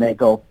 And they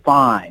go,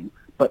 fine,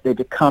 but they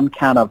become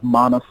kind of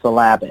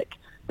monosyllabic.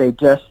 They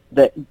just,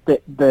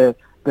 the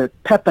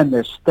pep in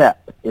their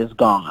step is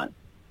gone.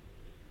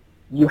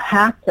 You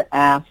have to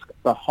ask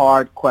the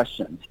hard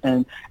questions.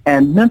 And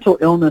mental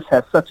illness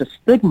has such a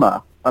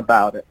stigma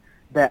about it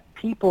that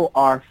people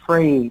are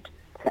afraid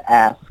to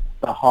ask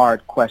the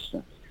hard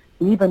questions.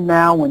 Even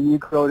now when you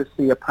go to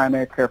see a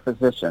primary care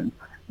physician,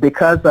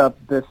 because of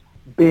this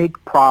big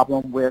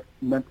problem with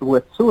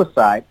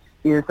suicide,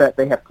 is that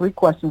they have 3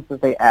 questions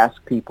that they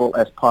ask people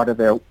as part of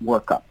their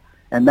workup.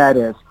 And that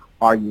is,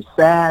 are you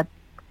sad?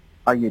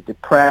 Are you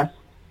depressed?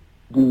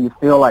 Do you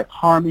feel like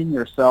harming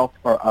yourself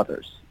or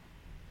others?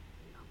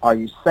 Are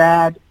you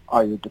sad?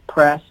 Are you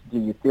depressed? Do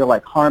you feel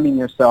like harming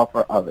yourself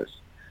or others?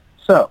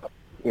 So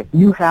if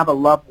you have a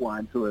loved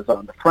one who is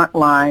on the front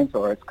lines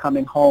or is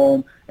coming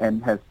home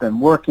and has been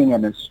working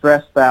and is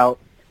stressed out,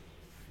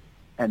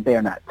 and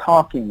they're not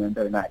talking and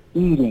they're not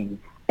eating,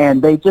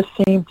 and they just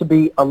seem to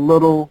be a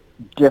little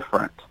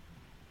different,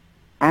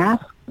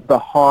 ask the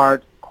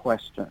hard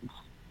questions.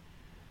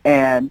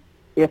 And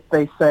if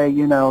they say,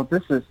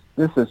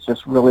 this is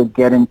just really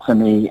getting to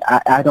me,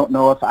 I don't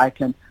know if I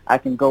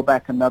can go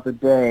back another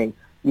day.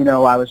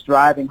 I was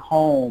driving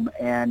home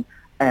and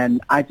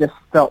I just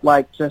felt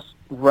like just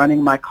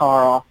running my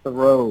car off the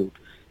road.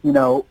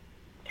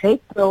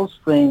 Take those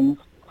things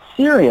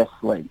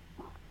seriously.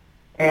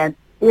 And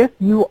if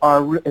you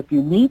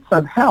need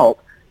some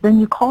help, then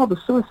you call the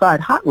suicide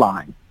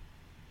hotline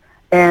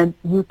and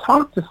you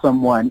talk to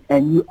someone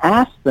and you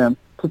ask them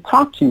to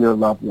talk to your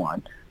loved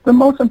one. The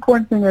most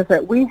important thing is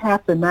that we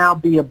have to now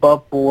be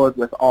above board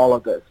with all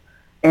of this.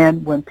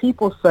 And when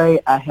people say,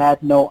 I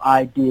had no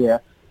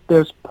idea,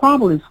 there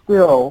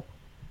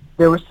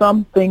were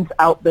some things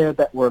out there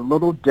that were a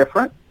little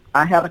different.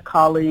 I had a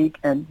colleague,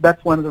 and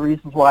that's one of the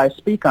reasons why I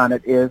speak on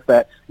it, is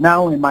that not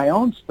only my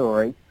own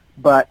story,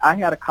 but I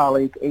had a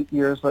colleague 8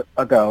 years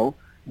ago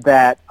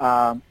that,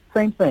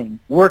 same thing,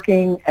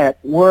 working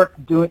at work,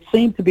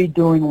 seemed to be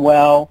doing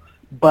well,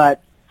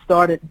 but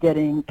started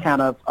getting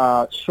kind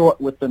of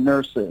short with the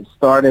nurses,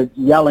 started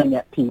yelling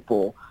at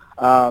people,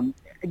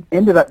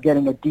 ended up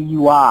getting a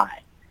DUI,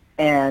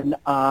 and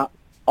all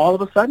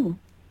of a sudden,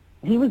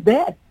 he was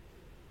dead.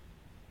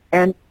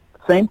 And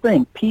same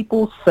thing,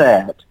 people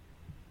said,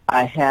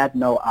 I had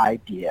no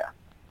idea,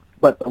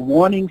 but the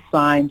warning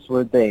signs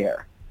were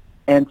there.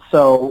 And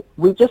so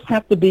we just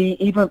have to be,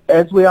 even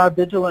as we are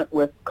vigilant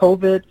with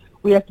COVID,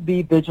 we have to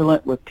be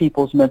vigilant with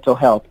people's mental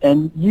health.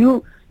 And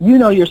you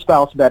know your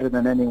spouse better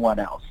than anyone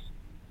else.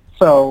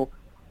 So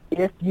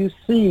if you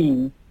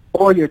see,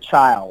 or your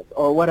child,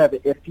 or whatever,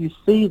 if you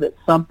see that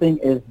something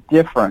is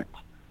different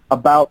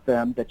about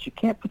them that you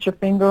can't put your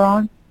finger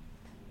on,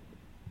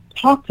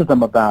 talk to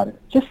them about it.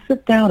 Just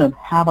sit down and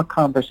have a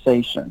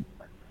conversation.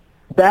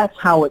 That's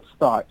how it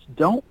starts.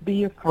 Don't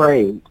be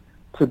afraid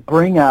to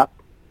bring up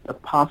the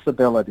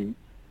possibility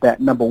that,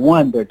 number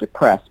one, they're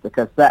depressed,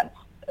 because that's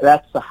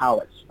how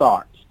it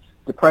starts.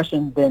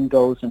 Depression then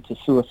goes into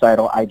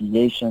suicidal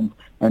ideation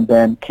and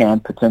then can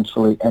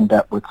potentially end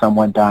up with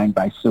someone dying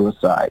by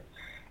suicide.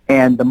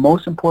 And the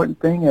most important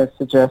thing is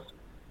to just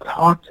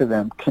talk to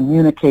them.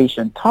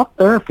 Communication. Talk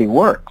therapy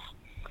works.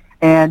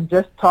 And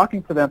just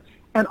talking to them.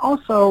 And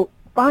also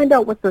find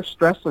out what their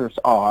stressors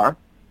are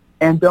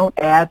and don't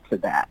add to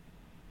that.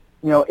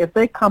 You know, if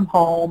they come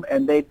home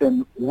and they've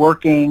been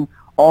working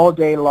all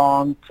day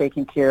long,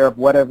 taking care of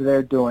whatever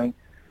they're doing,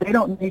 they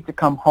don't need to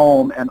come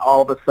home and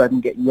all of a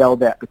sudden get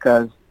yelled at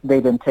because they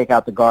didn't take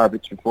out the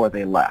garbage before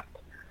they left.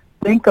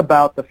 Think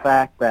about the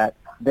fact that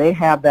they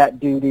have that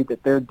duty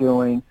that they're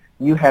doing.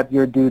 You have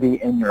your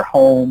duty in your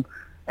home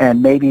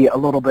and maybe a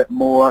little bit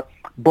more.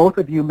 Both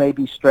of you may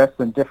be stressed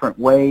in different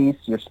ways,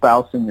 your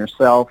spouse and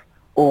yourself,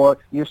 or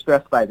you're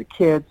stressed by the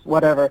kids,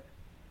 whatever.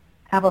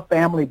 Have a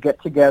family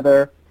get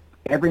together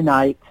every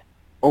night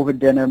over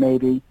dinner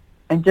maybe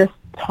and just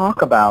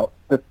talk about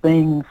the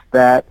things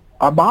that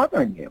are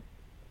bothering you.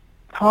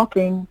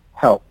 Talking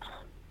helps.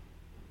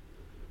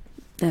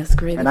 That's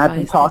great and advice. I've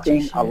been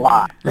talking a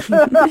lot.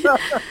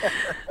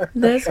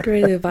 That's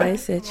great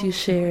advice that you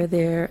share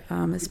there,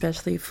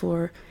 especially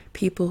for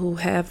people who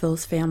have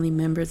those family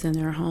members in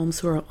their homes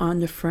who are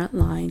on the front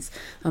lines.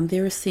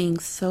 They're seeing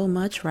so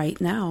much right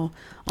now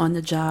on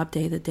the job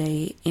day to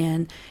day,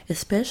 and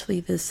especially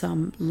this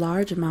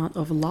large amount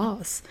of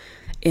loss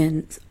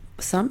in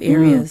some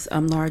areas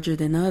larger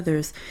than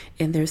others,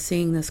 and they're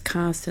seeing this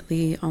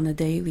constantly on a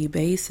daily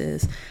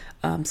basis.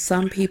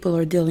 Some people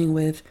are dealing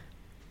with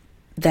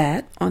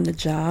that on the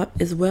job,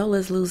 as well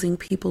as losing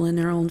people in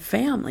their own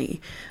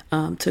family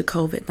to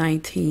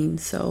COVID-19.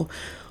 So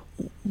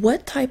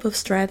what type of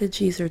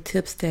strategies or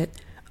tips that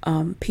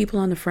people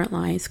on the front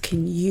lines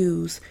can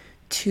use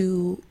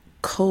to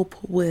cope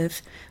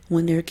with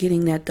when they're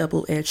getting that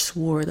double-edged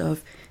sword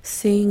of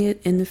seeing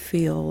it in the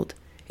field,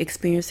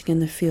 experiencing in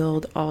the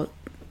field all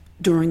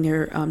during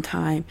their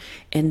time,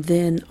 and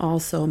then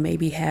also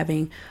maybe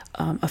having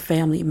a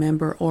family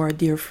member or a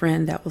dear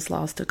friend that was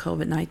lost to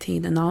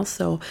COVID-19? And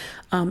also,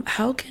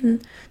 how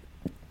can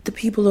the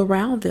people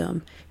around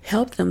them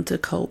help them to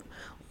cope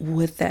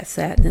with that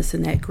sadness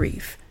and that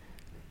grief?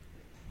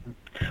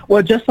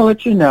 Well, just to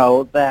let you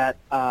know that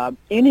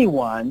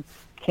anyone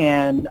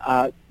can,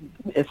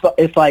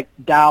 it's like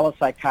dial a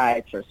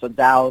psychiatrist or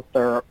dial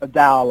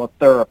a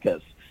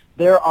therapist.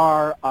 There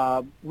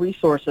are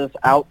resources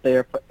out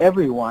there for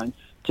everyone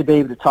to be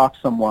able to talk to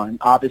someone.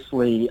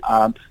 Obviously,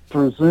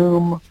 through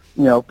Zoom,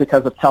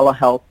 because of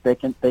telehealth,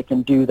 they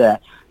can do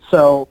that.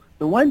 So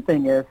the one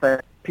thing is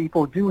that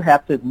people do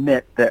have to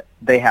admit that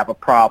they have a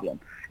problem,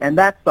 and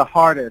that's the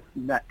hardest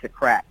nut to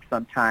crack.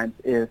 Sometimes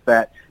is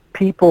that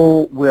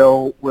people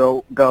will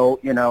go,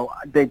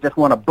 they just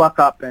want to buck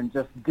up and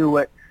just do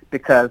it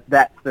because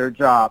that's their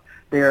job.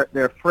 They're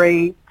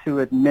afraid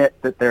to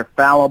admit that they're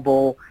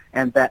fallible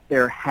and that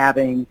they're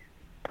having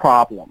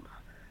problems.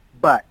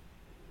 But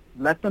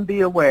let them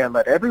be aware,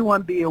 let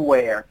everyone be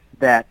aware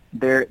that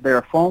they're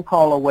a phone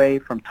call away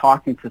from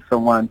talking to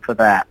someone for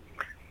that.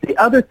 The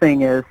other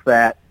thing is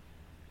that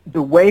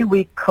the way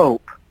we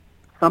cope,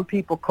 some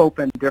people cope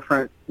in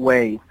different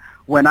ways.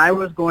 When I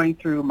was going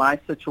through my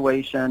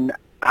situation,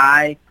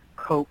 I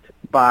coped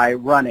by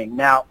running.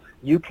 Now,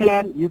 you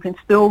can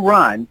still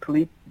run.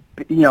 Please,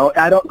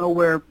 I don't know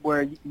where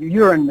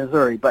you're in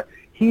Missouri, but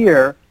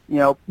here,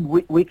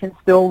 we can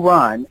still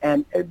run.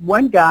 And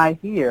one guy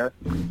here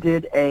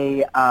did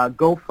a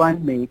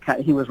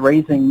GoFundMe. He was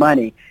raising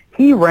money.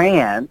 He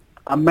ran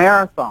a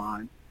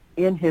marathon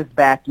in his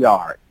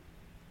backyard.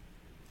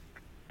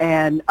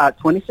 And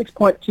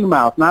 26.2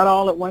 miles, not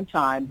all at one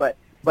time, but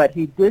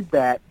he did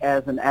that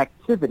as an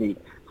activity.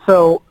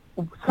 So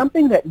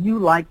something that you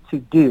like to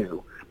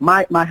do.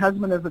 My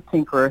husband is a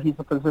tinkerer. He's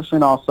a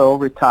physician also,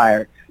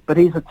 retired, but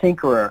he's a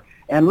tinkerer.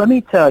 And let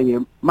me tell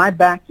you, my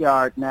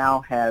backyard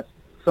now has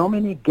so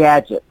many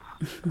gadgets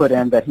put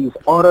in that he's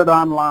ordered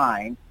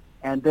online,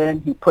 and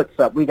then he puts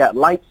up. We got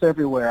lights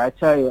everywhere. I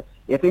tell you,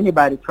 if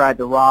anybody tried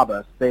to rob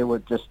us, it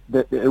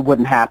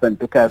wouldn't happen,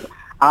 because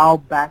our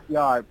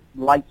backyard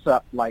lights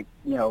up like,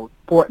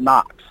 Fort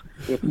Knox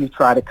if you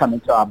try to come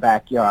into our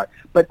backyard.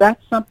 But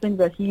that's something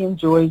that he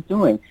enjoys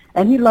doing,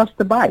 and he loves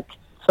to bike.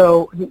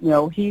 So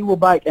he will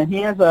bike, and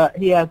he has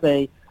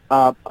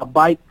a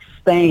bike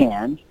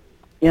stand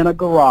in a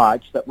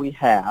garage that we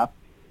have,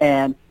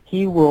 and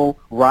he will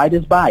ride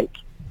his bike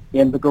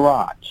in the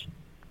garage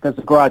because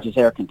the garage is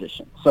air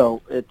conditioned.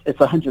 So it's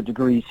 100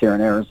 degrees here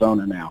in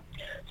Arizona now.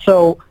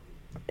 So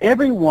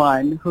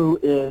everyone who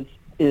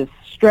is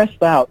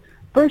stressed out,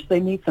 first they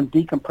need some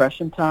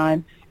decompression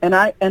time. And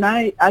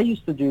I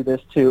used to do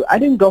this too. I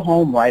didn't go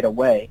home right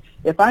away.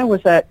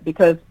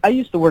 Because I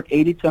used to work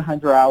 80 to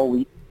 100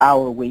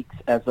 hour weeks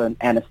as an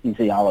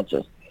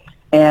anesthesiologist.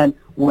 And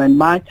when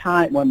my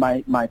time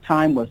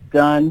was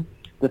done,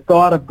 the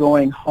thought of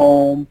going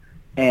home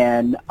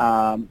and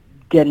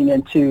getting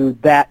into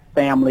that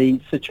family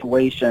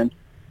situation,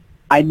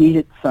 I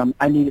needed some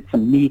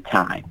me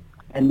time.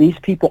 And these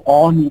people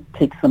all need to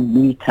take some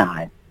me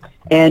time.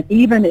 And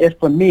even if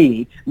for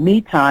me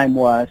time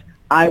was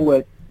I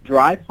would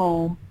drive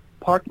home,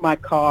 park my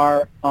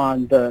car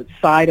on the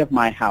side of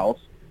my house,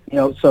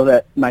 so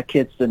that my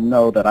kids didn't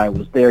know that I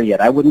was there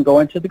yet. I wouldn't go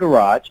into the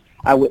garage.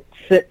 I would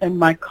sit in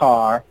my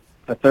car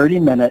for 30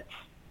 minutes,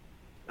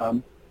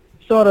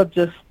 sort of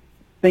just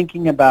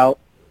thinking about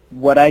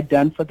what I'd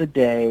done for the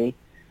day,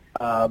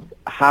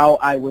 how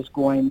I was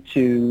going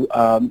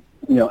to,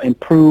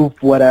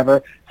 improve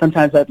whatever.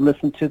 Sometimes I'd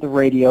listen to the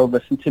radio,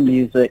 listen to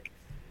music,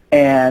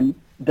 and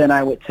then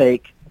I would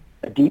take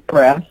a deep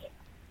breath,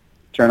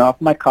 turn off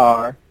my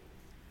car,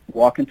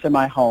 walk into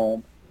my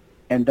home,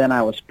 and then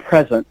I was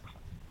present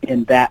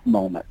in that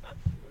moment.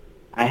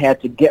 I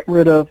had to get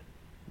rid of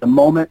the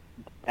moment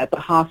at the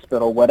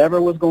hospital,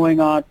 whatever was going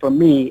on for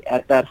me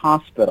at that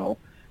hospital.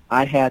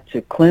 I had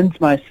to cleanse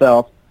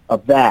myself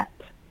of that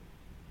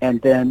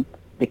and then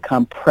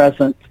become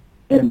present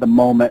in the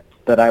moment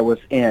that I was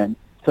in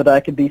so that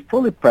I could be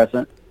fully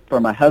present for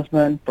my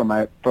husband, for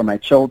my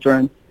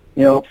children,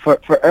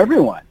 for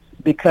everyone.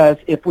 Because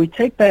if we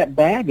take that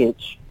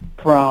baggage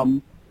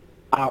from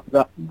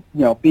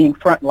being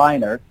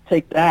frontliner,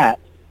 take that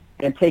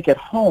and take it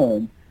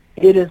home,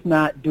 it is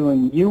not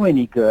doing you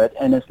any good,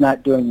 and it's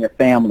not doing your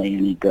family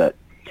any good.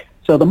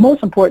 So the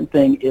most important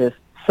thing is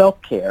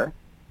self-care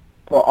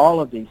for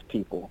all of these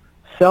people.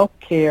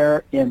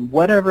 Self-care in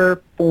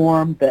whatever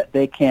form that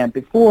they can.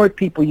 Before,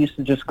 people used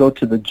to just go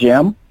to the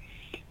gym.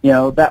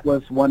 That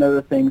was one of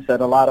the things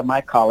that a lot of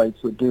my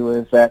colleagues would do,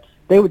 is that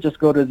they would just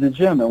go to the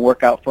gym and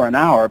work out for an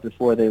hour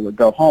before they would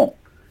go home.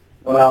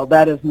 Well,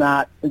 that is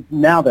not,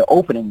 now they're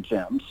opening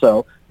gyms,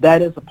 so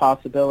that is a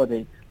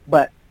possibility.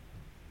 But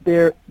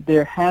there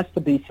has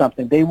to be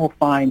something. They will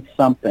find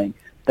something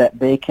that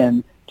they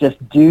can just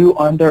do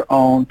on their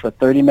own for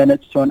 30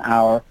 minutes to an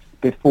hour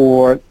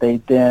before they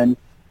then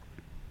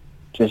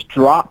just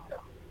drop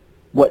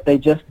what they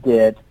just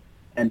did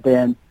and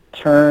then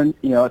turn,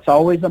 it's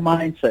always a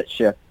mindset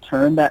shift.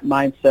 Turn that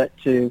mindset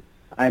to,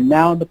 I'm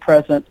now in the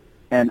present,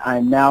 and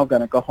I'm now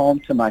going to go home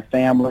to my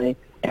family,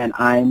 and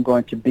I'm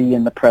going to be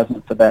in the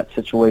presence of that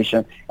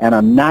situation, and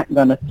I'm not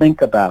going to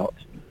think about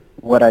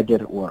what I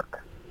did at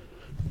work,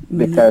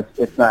 because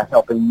it's not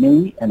helping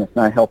me and it's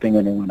not helping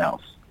anyone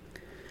else.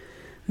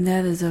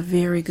 That is a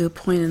very good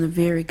point and a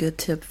very good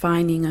tip.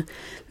 Finding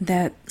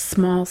that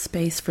small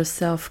space for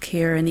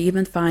self-care and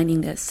even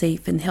finding that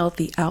safe and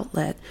healthy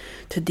outlet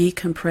to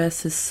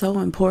decompress is so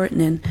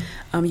important.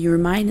 And you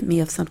reminded me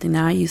of something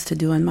that I used to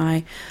do in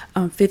my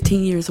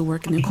 15 years of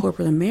working in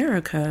corporate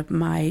America.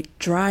 My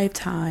drive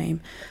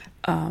time,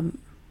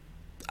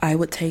 I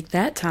would take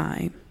that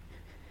time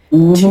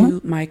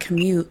to my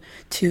commute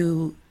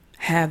to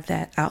have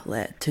that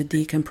outlet to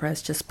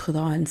decompress, just put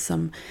on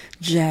some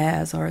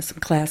jazz or some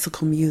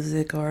classical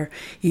music or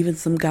even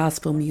some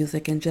gospel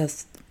music and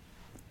just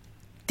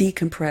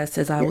decompress,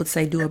 as I would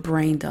say, do a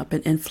brain dump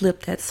and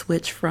flip that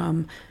switch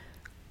from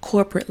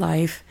corporate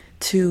life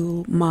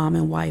to mom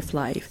and wife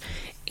life.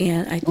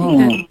 And I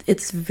think that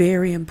it's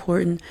very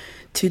important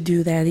to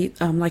do that.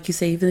 Like you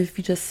say, even if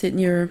you just sit in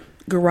your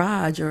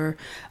garage or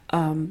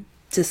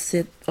just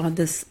sit on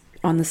the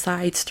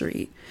side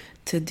street,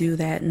 to do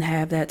that and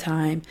have that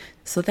time.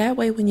 So that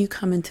way when you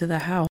come into the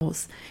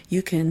house,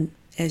 you can,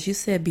 as you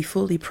said, be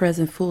fully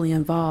present, fully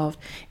involved,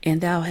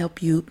 and that'll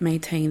help you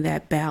maintain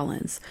that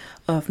balance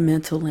of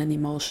mental and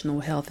emotional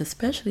health,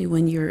 especially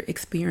when you're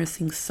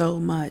experiencing so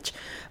much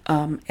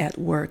at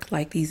work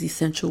like these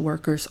essential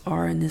workers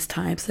are in this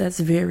time. So that's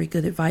very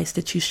good advice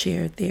that you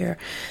shared there.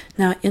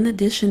 Now, in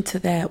addition to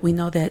that, we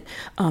know that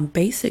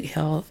basic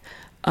health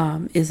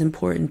is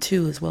important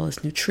too, as well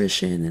as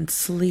nutrition and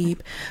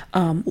sleep.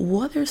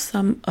 What are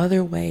some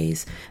other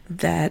ways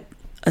that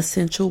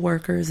essential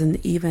workers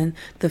and even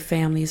the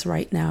families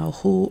right now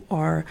who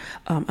are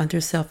under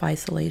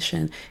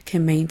self-isolation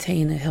can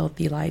maintain a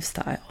healthy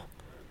lifestyle?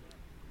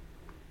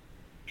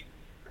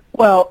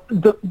 Well,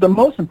 the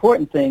most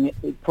important thing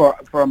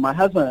for my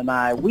husband and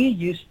I, we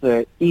used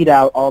to eat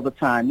out all the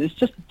time. There's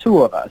just the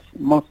two of us.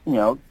 There's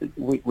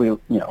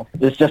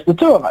just the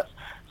two of us.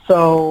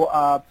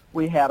 So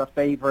we had a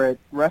favorite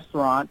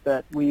restaurant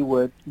that we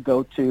would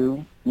go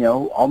to,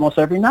 almost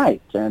every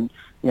night. And,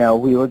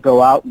 we would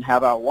go out and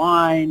have our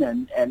wine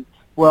and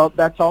well,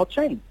 that's all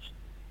changed.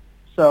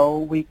 So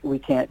we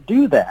can't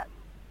do that.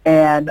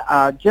 And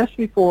just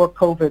before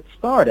COVID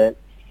started,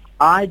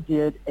 I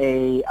did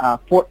a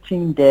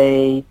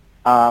 14-day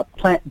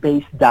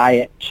plant-based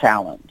diet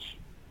challenge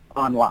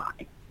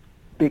online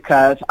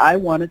because I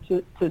wanted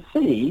to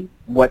see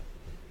what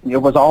it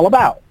was all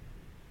about.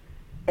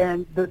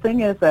 And the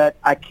thing is that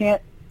I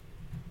can't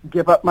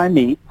give up my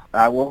meat.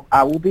 I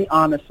will be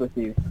honest with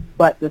you.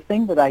 But the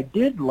thing that I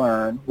did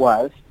learn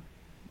was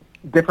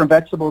different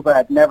vegetables that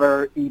I'd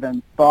never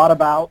even thought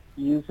about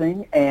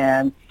using,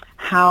 and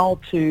how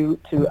to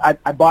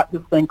I bought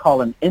this thing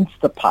called an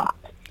Instapot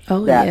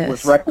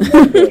was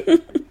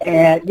recommended.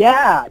 And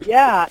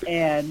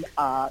and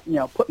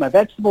put my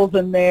vegetables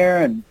in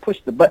there and push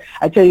the button.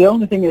 I tell you, the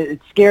only thing it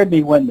scared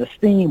me when the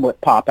steam would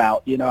pop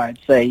out. I'd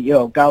say,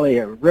 golly,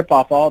 it would rip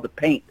off all the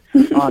paint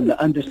on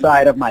the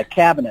underside of my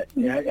cabinet.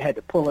 I had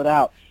to pull it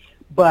out.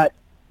 But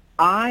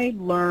I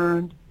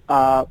learned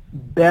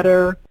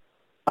better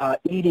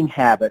eating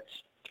habits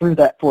through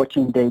that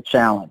 14-day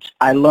challenge.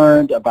 I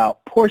learned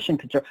about portion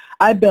control.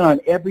 I've been on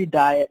every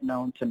diet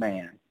known to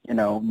man.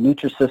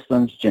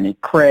 Nutrisystems, Jenny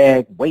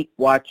Craig, Weight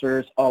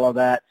Watchers, all of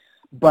that.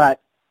 But,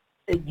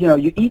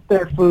 you eat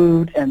their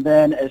food, and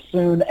then as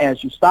soon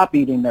as you stop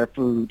eating their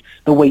food,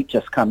 the weight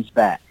just comes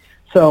back.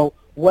 So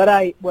what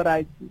I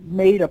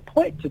made a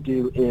point to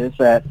do is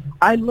that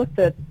I looked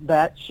at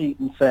that sheet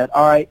and said,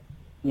 all right,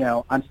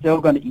 I'm still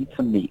going to eat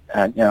some meat.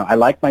 I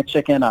like my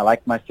chicken. I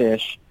like my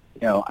fish.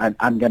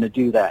 I'm going to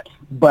do that.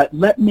 But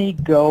let me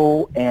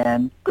go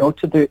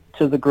to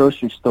the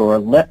grocery store.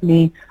 Let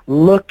me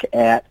look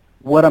at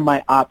what are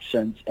my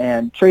options.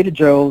 And Trader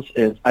Joe's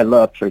I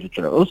love Trader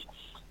Joe's.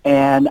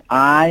 And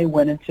I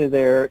went into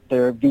their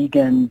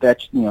vegan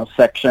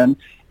section,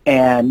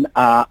 and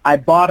I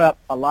bought up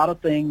a lot of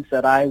things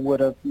that I would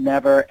have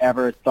never,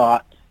 ever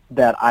thought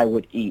that I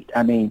would eat.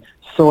 I mean,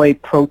 soy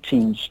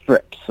protein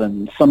strips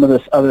and some of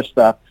this other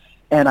stuff.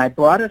 And I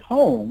brought it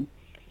home,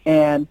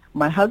 and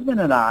my husband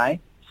and I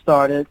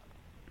started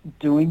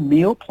doing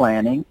meal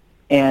planning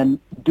and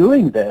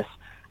doing this.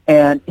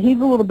 And he's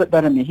a little bit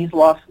better than me. He's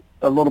lost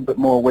a little bit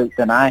more weight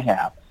than I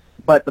have.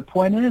 But the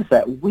point is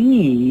that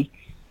we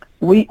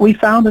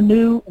found a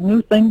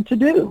new thing to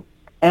do.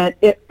 And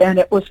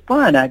it was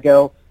fun. I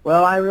go,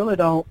 well, I really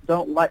don't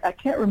like, I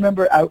can't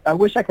remember, I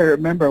wish I could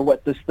remember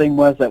what this thing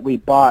was that we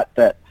bought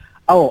that,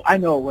 I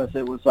know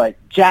it was like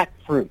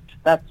jackfruit.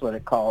 That's what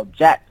it called,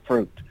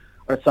 jackfruit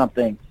or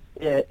something.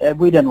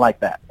 We didn't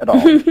like that at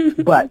all.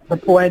 But the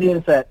point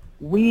is that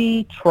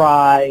we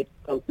tried,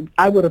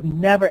 I would have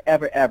never,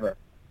 ever, ever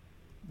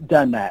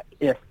done that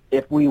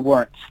if we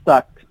weren't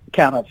stuck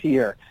kind of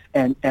here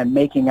and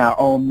making our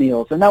own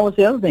meals. And that was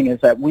the other thing,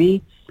 is that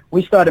we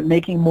started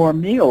making more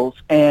meals,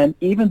 and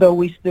even though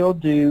we still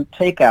do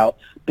takeout,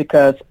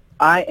 because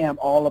I am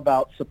all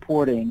about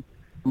supporting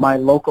my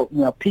local,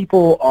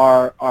 people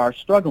are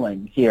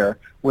struggling here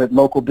with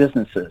local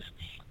businesses.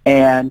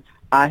 And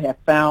I have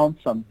found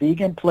some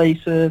vegan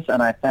places,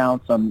 and I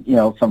found some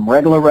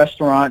regular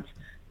restaurants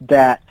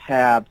that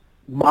have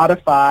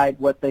modified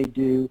what they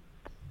do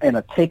in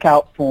a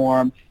takeout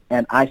form,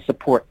 and I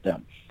support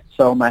them.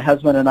 So my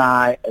husband and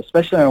I,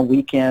 especially on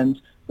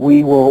weekends,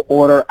 we will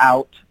order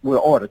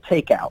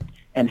takeout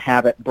and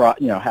have it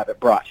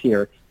brought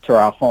here to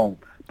our home.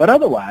 But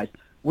otherwise,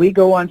 we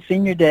go on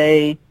senior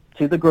day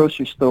to the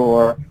grocery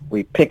store,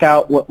 we pick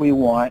out what we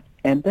want,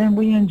 and then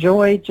we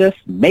enjoy just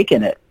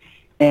making it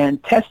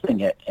and testing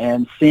it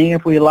and seeing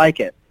if we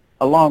like it,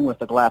 along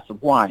with a glass of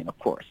wine, of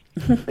course,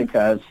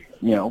 because,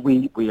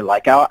 we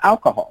like our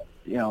alcohol,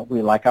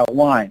 we like our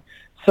wine.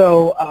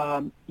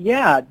 So,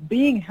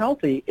 being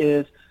healthy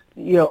is,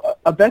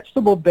 a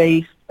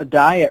vegetable-based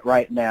diet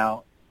right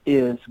now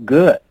is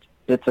good.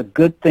 It's a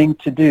good thing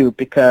to do,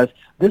 because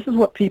this is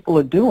what people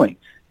are doing.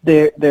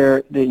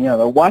 They're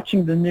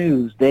watching the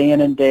news day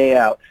in and day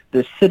out.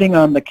 They're sitting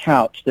on the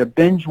couch. They're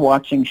binge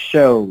watching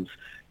shows.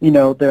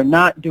 They're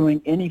not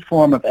doing any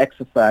form of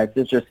exercise.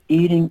 They're just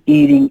eating.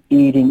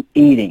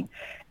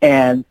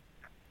 And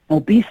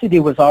obesity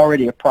was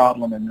already a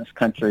problem in this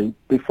country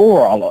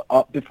before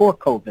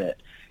COVID.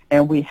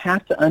 And we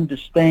have to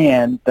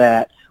understand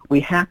that we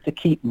have to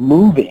keep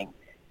moving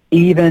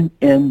even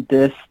in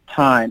this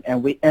time.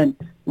 And we can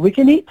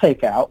eat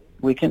takeout.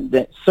 We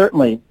can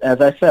certainly,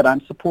 as I said,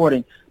 I'm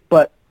supporting,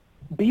 but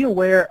be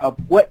aware of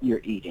what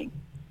you're eating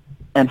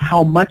and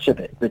how much of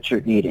it that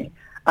you're eating.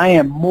 I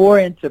am more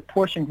into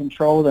portion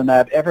control than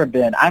I've ever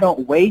been. I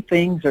don't weigh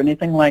things or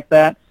anything like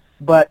that,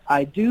 but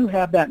I do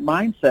have that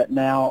mindset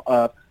now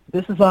of,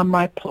 this is on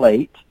my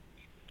plate.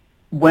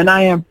 When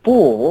I am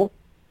full,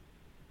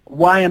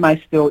 why am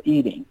I still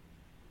eating?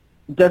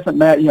 It doesn't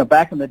matter,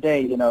 back in the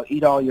day,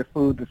 eat all your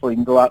food before you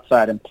can go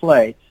outside and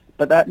play,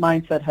 but that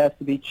mindset has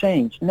to be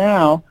changed.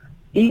 Now,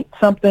 eat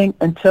something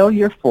until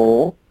you're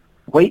full,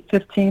 wait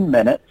 15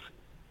 minutes,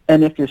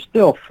 and if you're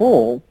still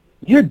full,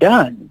 you're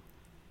done.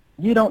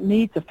 You don't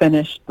need to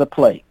finish the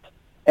plate.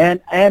 And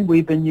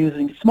we've been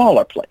using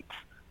smaller plates.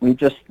 We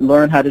just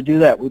learned how to do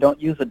that. We don't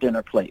use a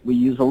dinner plate. We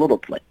use a little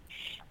plate.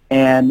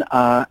 And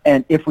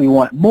if we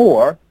want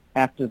more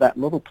after that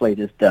little plate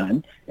is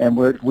done and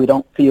we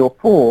don't feel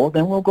full,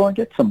 then we'll go and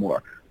get some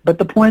more. But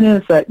the point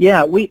is that,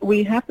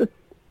 we have to,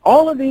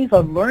 all of these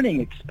are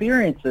learning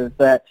experiences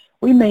that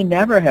we may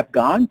never have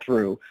gone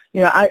through.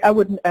 I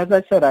wouldn't, as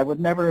I said, I would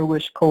never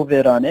wish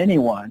COVID on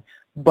anyone,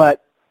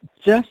 but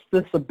just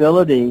this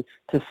ability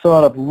to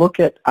sort of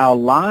look at our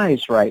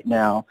lives right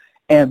now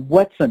and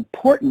what's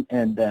important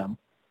in them,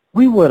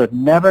 we would have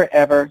never,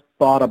 ever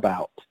thought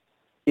about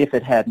if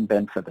it hadn't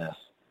been for this.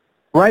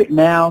 Right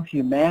now,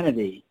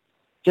 humanity,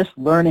 just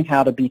learning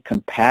how to be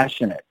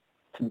compassionate,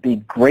 to be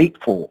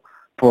grateful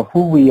for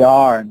who we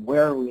are and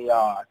where we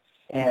are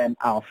and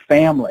our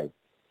family,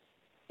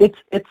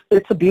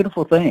 it's a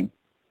beautiful thing.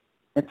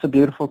 It's a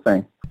beautiful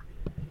thing.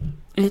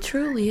 It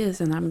truly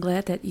is, and I'm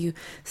glad that you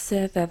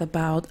said that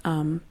about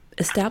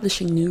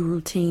establishing new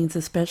routines,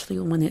 especially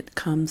when it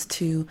comes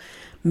to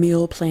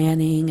meal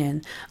planning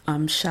and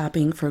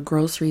shopping for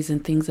groceries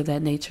and things of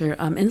that nature.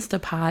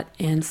 Instapot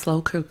and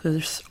slow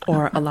cookers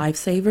are a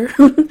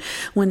lifesaver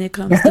when it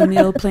comes to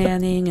meal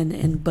planning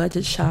and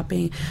budget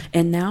shopping.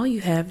 And now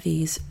you have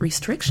these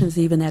restrictions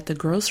even at the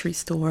grocery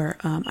store.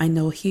 I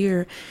know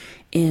here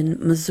in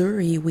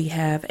Missouri we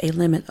have a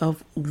limit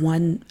of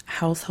one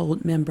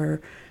household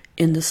member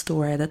in the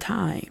store at a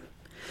time.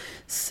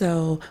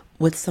 So,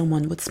 with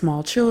someone with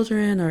small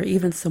children, or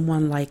even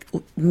someone like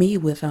me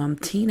with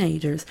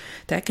teenagers,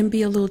 that can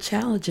be a little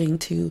challenging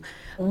to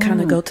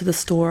kind of go to the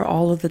store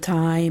all of the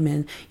time.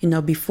 And,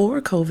 before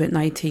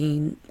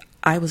COVID-19,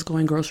 I was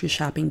going grocery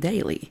shopping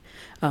daily.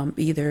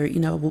 Either,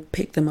 we'll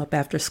pick them up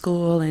after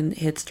school and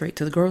head straight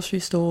to the grocery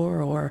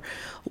store, or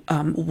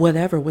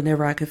whatever,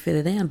 whenever I could fit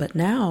it in. But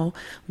now,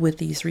 with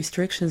these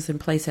restrictions in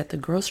place at the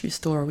grocery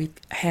store, we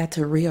had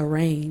to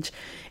rearrange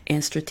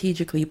and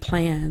strategically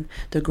plan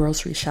the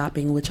grocery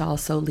shopping, which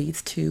also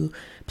leads to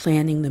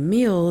planning the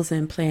meals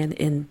and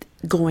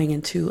going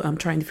into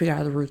trying to figure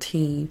out a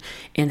routine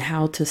and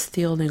how to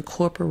still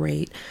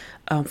incorporate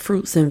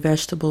fruits and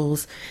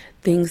vegetables,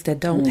 things that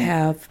don't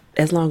have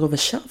as long of a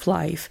shelf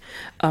life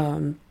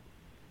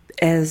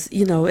as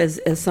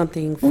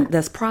something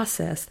that's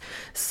processed.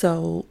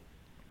 So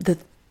the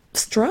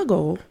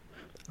struggle,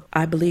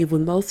 I believe,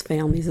 with most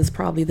families is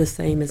probably the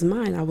same as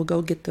mine. I will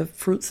go get the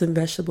fruits and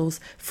vegetables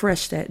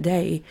fresh that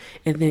day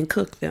and then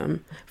cook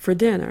them for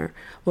dinner.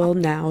 Well,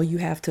 now you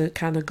have to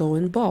kind of go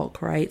in bulk,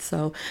 right?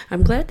 So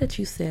I'm glad that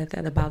you said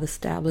that about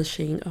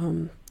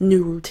establishing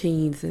new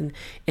routines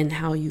and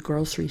how you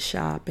grocery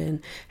shop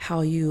and how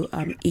you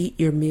eat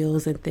your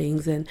meals and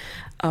things. And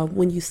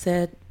when you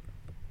said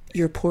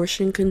your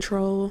portion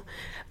control,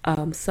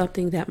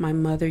 something that my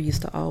mother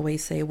used to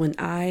always say when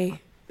I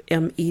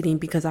am eating,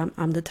 because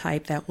I'm the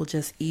type that will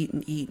just eat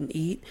and eat and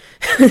eat.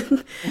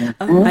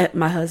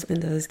 My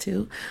husband does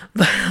too,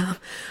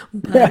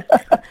 but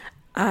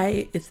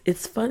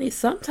it's funny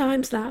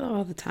sometimes, not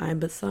all the time,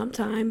 but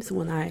sometimes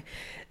when I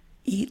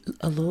eat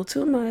a little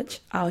too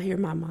much, I'll hear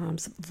my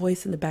mom's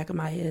voice in the back of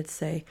my head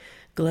say,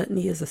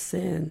 "Gluttony is a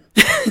sin."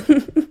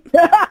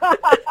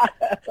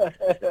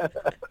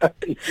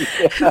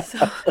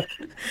 So,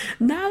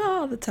 not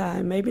all the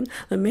time. Maybe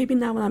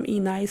not when I'm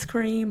eating ice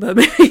cream, but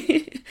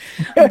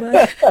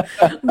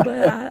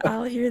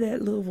I'll hear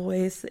that little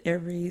voice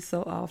every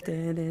so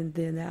often, and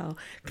then that'll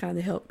kind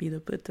of help me to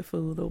put the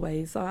food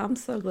away. So I'm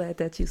so glad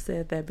that you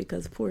said that,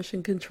 because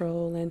portion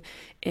control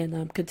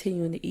and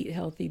continuing to eat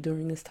healthy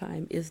during this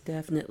time is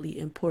definitely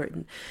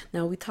important.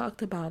 Now, we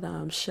talked about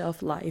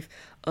shelf life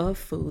of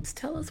foods.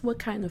 Tell us, what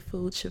kind of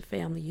food should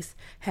families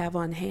have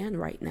on hand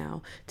right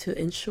now to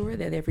ensure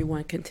that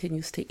everyone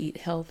continues to eat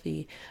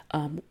healthy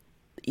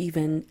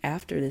even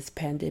after this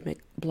pandemic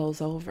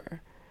blows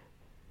over?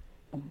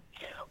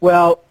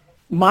 Well,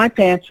 my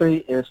pantry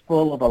is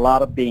full of a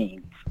lot of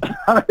beans. I'm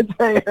going to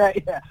tell you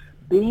right now.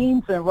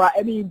 Beans and rice,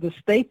 I mean, the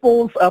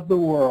staples of the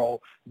world,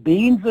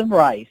 beans and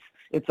rice.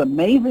 It's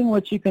amazing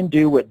what you can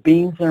do with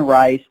beans and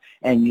rice,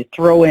 and you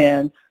throw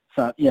in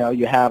some,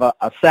 you have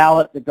a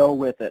salad to go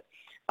with it.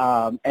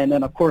 And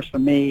then, of course, for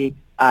me,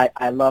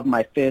 I love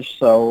my fish,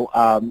 so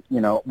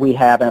we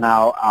have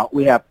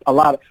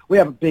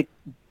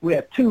we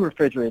have two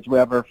refrigerators. We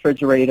have a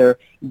refrigerator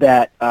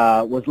that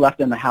was left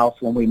in the house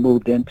when we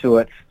moved into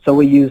it, so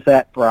we use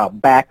that for our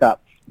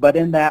backup. But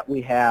in that,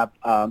 we have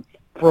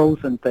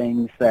frozen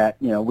things that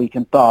we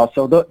can thaw,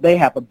 so they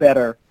have a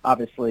better,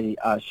 obviously,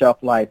 shelf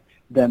life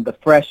than the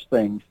fresh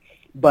things.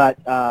 But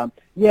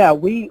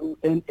we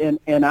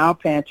in our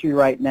pantry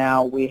right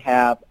now, we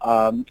have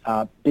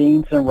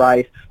beans and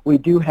rice. We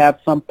do have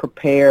some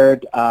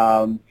prepared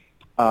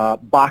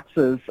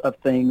boxes of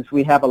things.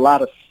 We have a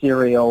lot of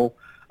cereal.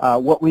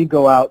 What we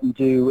go out and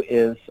do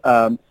is,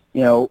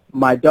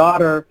 my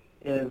daughter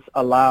is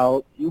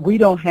allowed. We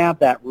don't have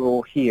that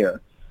rule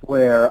here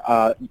where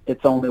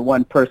it's only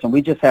one person.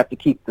 We just have to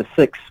keep the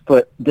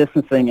 6-foot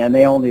distancing, and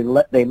they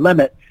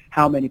limit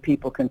how many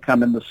people can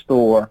come in the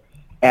store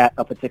at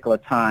a particular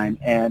time.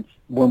 And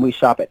when we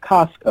shop at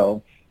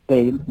Costco,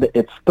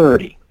 it's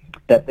 30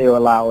 that they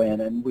allow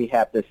in, and we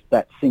have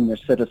that senior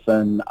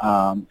citizen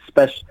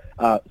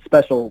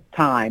special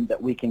time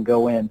that we can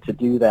go in to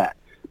do that.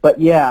 But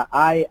yeah,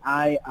 I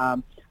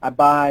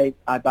buy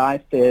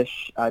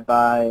fish. I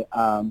buy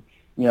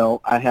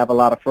I have a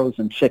lot of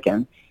frozen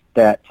chicken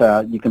that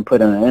you can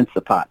put in an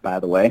Instapot, by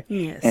the way.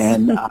 Yes.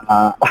 And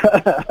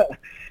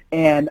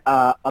and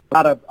a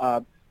lot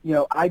of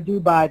I do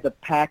buy the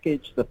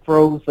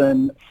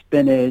frozen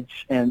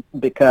spinach, and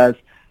because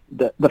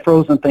the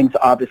frozen things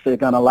obviously are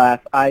going to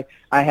last. I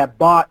have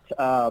bought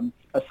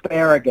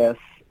asparagus,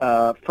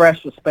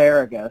 fresh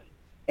asparagus,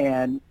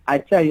 and I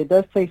tell you, it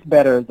does taste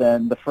better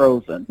than the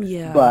frozen.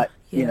 Yeah. But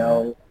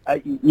yeah.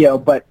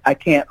 but I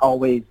can't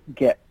always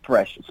get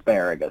fresh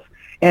asparagus.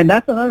 And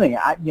that's another thing.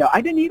 I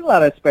didn't eat a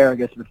lot of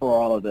asparagus before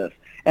all of this.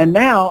 And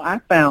now I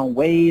found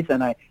ways,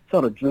 and I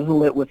sort of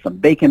drizzle it with some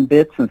bacon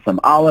bits and some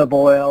olive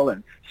oil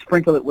and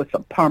sprinkle it with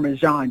some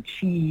Parmesan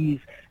cheese.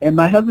 And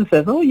my husband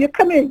says, "Oh, you're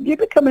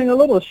becoming a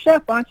little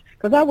chef, aren't you?"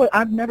 Because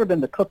I've never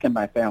been the cook in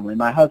my family.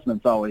 My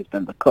husband's always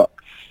been the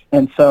cook.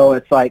 And so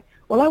it's like,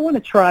 well, I want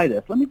to try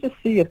this. Let me just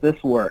see if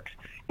this works.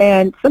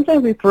 And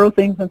sometimes we throw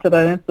things into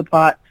that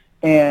Instapot,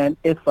 and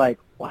it's like,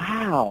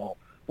 wow,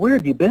 where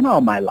have you been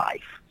all my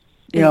life?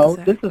 You know,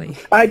 exactly. This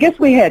is. I guess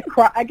we had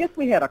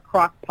a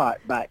crock pot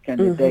back in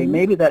the day.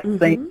 Maybe that's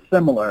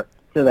similar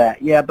to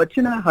that. Yeah, but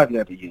I hardly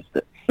ever used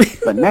it.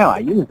 But now I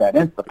use that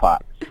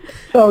Instapot.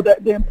 So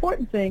the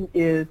important thing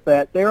is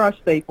that there are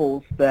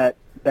staples that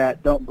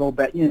don't go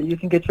bad. You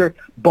can get your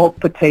bulk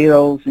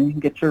potatoes, and you can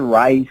get your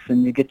rice,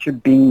 and you get your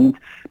beans,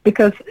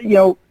 because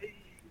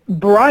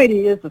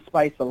variety is the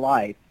spice of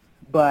life.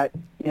 But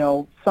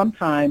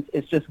sometimes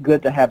it's just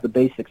good to have the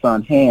basics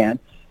on hand.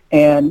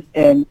 And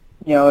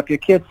if your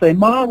kids say,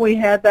 "Mom, we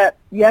had that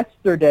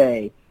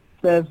yesterday,"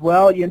 says,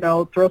 "Well,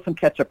 throw some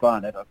ketchup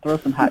on it or throw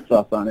some hot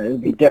sauce on it. It'll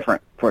be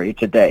different for you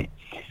today."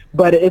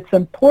 But it's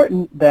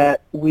important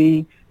that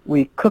we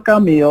cook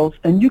our meals,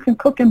 and you can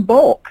cook in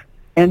bulk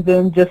and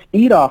then just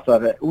eat off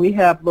of it. We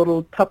have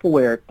little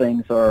Tupperware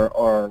things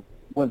or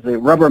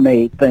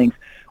Rubbermaid things.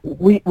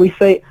 We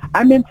say,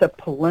 I'm into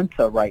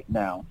polenta right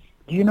now.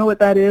 Do you know what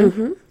that is?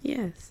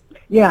 Yes.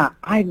 Yeah,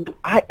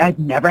 I've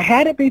never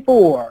had it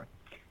before,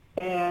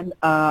 and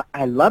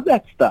I love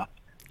that stuff.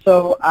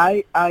 So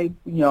I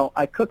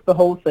cook the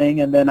whole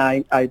thing, and then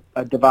I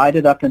divide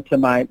it up into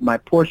my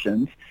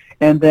portions,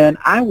 and then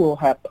I will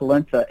have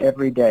polenta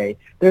every day.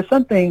 There's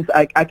some things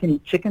I can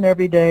eat chicken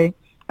every day.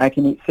 I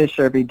can eat fish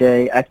every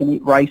day. I can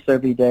eat rice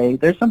every day.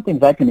 There's some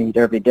things I can eat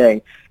every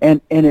day,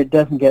 and it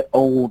doesn't get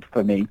old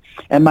for me.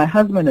 And my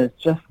husband is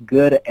just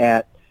good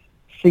at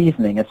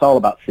seasoning. It's all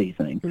about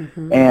seasoning.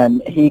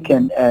 And he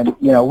can, and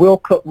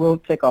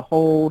we'll take a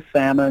whole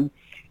salmon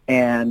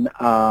and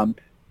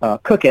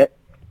cook it,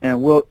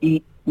 and we'll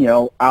eat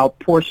our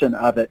portion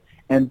of it,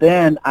 and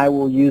then I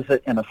will use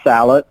it in a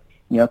salad.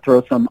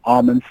 Throw some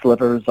almond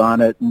slivers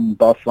on it and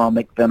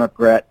balsamic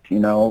vinaigrette,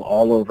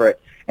 all over it,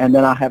 and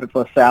then I'll have it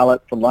for a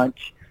salad for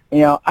lunch.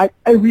 I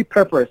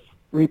repurpose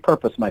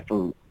my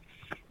food,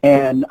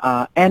 and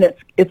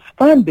it's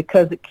fun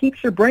because it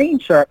keeps your brain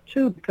sharp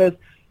too. Because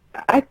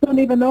I don't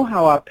even know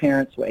how our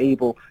parents were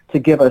able to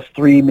give us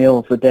 3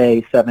 meals a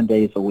day, 7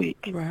 days a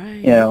week.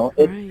 Right.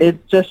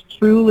 It's just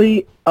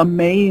truly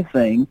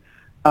amazing.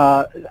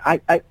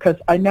 Because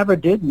I never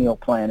did meal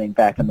planning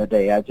back in the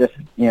day. I just,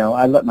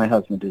 I let my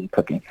husband do the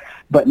cooking.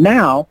 But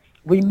now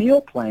we meal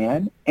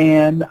plan,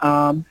 and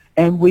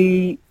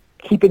we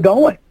keep it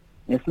going.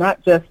 It's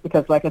not just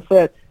because, like I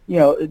said,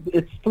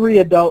 it's 3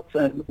 adults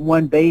and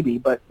 1 baby.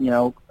 But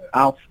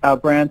our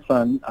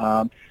grandson,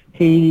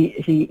 he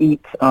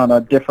eats on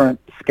a different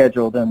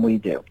schedule than we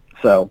do.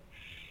 So,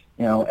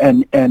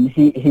 and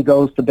he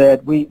goes to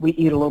bed. We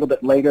eat a little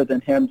bit later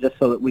than him just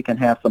so that we can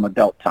have some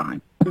adult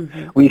time.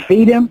 We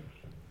feed him,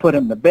 put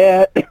him to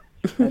bed,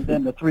 and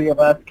then the 3 of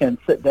us can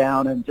sit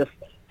down and just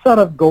sort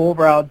of go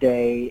over our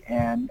day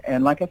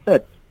and like I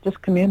said,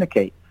 just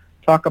communicate.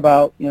 Talk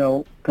about,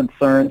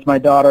 concerns. My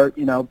daughter,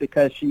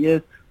 because she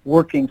is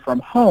working from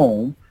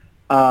home,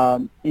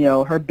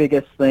 her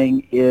biggest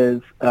thing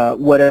is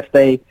what if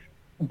they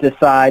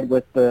decide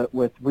with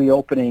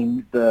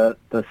reopening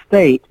the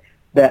state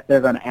that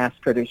they're going to ask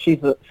her to,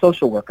 she's a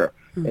social worker,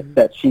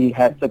 that she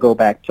has to go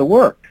back to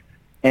work.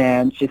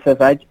 And she says,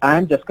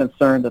 I'm just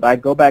concerned that I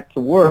go back to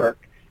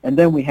work, and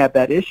then we have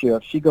that issue.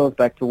 If she goes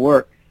back to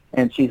work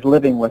and she's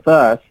living with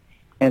us,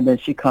 and then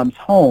she comes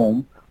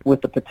home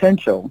with the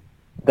potential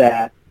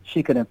that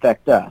she could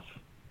infect us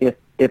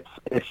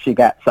if she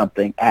got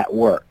something at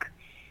work.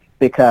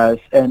 Because,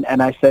 and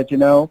I said,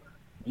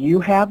 you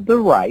have the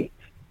right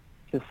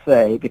to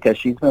say, because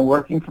she's been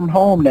working from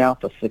home now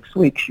for 6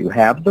 weeks, you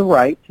have the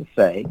right to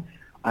say,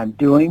 I'm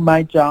doing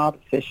my job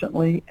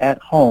efficiently at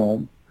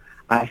home.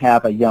 I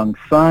have a young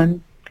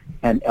son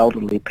and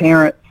elderly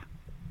parents,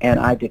 and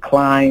I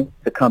decline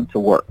to come to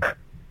work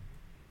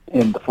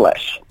in the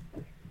flesh.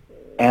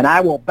 And I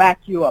will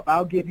back you up.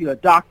 I'll give you a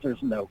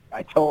doctor's note.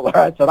 I told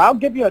her, I said, I'll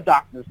give you a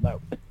doctor's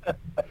note.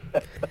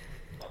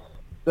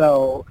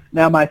 So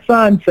now my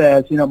son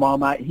says,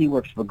 Mom, he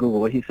works for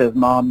Google. He says,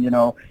 Mom,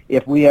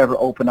 if we ever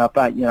open up,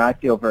 I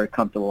feel very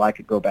comfortable. I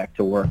could go back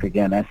to work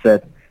again. I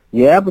said,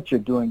 yeah, but you're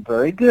doing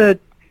very good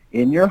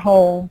in your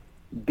home,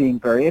 being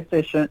very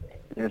efficient.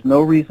 There's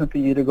no reason for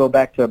you to go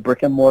back to a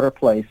brick-and-mortar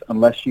place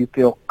unless you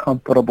feel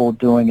comfortable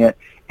doing it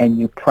and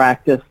you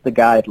practice the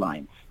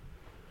guidelines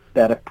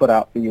that are put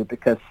out for you,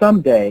 because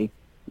someday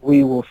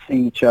we will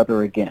see each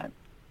other again.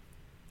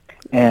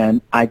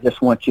 And I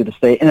just want you to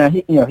stay, and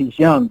he's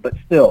young, but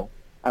still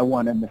I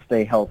want him to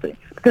stay healthy.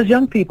 Because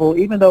young people,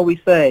 even though we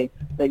say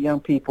that young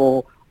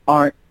people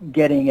aren't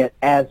getting it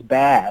as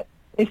bad,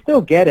 they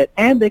still get it,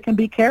 and they can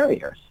be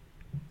carriers.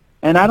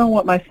 And I don't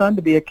want my son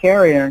to be a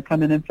carrier and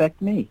come and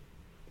infect me.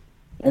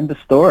 End of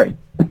story.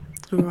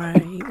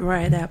 Right,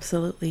 right,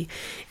 absolutely.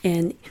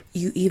 And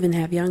you even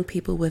have young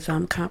people with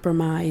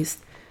compromised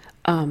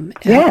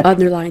Yes.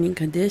 underlying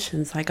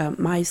conditions. Like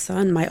my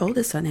son, my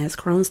oldest son, has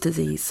Crohn's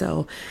disease,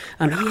 so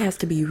he has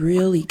to be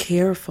really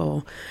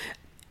careful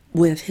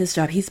with his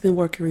job. He's been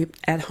working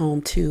at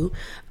home too,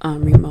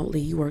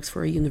 remotely. He works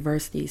for a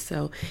university,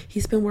 so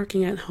he's been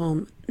working at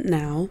home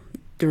now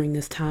during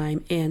this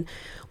time. And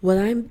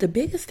the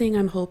biggest thing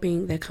I'm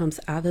hoping that comes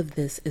out of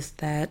this is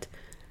that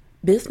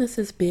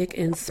businesses big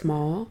and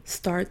small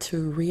start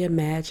to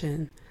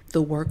reimagine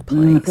the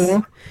workplace,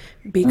 Mm-hmm.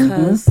 Mm-hmm.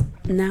 because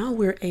now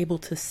we're able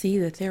to see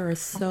that there are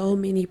so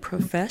many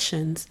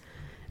professions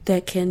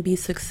that can be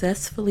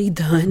successfully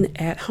done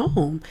at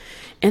home.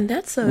 And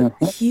that's a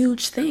Mm-hmm.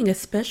 huge thing,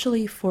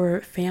 especially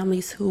for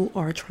families who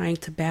are trying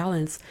to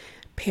balance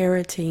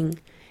parenting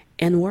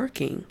and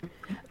working.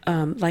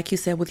 Like you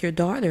said, with your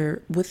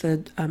daughter, with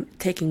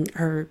taking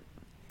her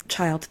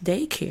child to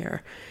daycare.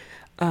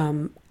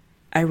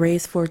 I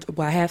raised four,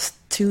 well, I have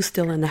two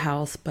still in the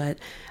house, but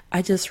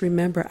I just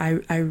remember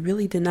I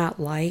really did not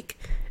like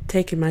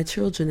taking my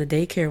children to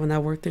daycare when I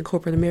worked in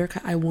corporate America.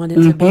 I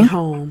wanted to be Mm-hmm.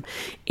 home.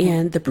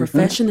 And the Mm-hmm.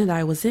 profession that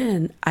I was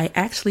in, I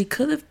actually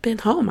could have been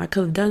home. I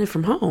could have done it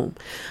from home.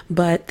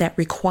 But that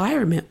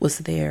requirement was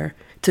there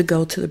to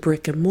go to the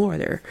brick and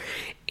mortar.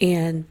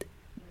 And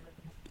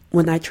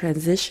when I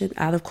transitioned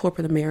out of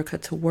corporate America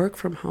to work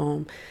from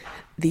home,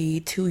 the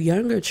two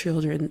younger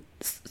children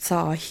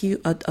saw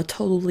a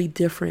totally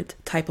different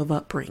type of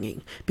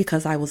upbringing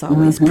because I was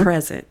always Mm-hmm.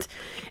 present.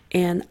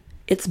 And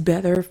it's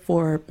better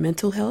for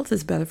mental health,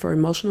 it's better for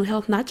emotional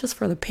health, not just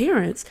for the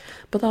parents,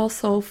 but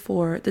also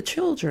for the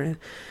children.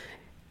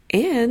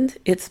 And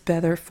it's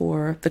better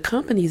for the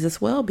companies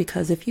as well,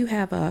 because if you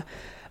have a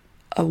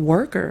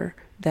worker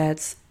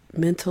that's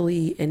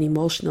mentally and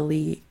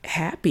emotionally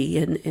happy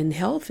and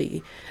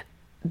healthy,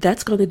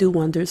 that's going to do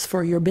wonders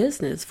for your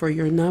business, for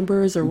your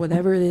numbers, or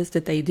whatever it is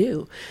that they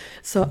do.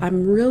 So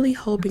I'm really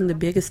hoping the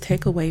biggest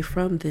takeaway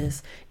from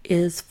this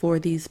is for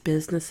these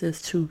businesses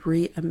to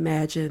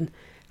reimagine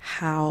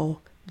how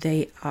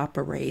they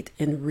operate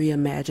and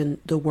reimagine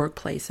the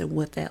workplace and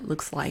what that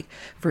looks like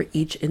for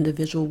each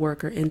individual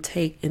worker, and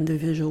take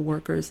individual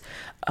workers'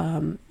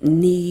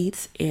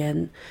 needs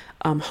and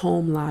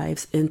home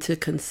lives into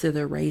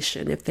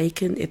consideration. If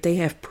they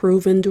have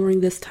proven during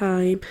this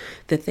time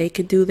that they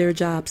can do their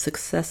job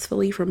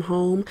successfully from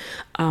home,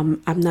 I'm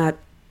not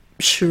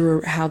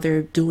sure how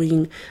they're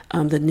doing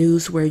the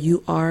news where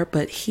you are,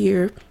 but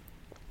here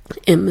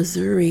in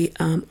Missouri,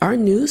 our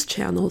news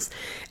channels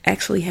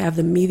actually have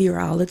the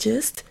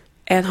meteorologist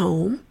at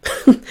home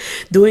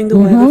doing the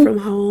weather Mm-hmm. from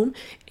home,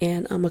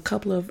 and a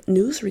couple of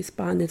news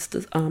respondents.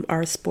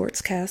 Our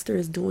sportscaster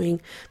is doing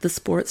the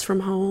sports from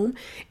home,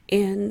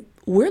 and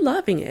we're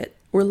loving it.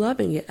 We're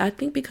loving it. I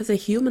think because it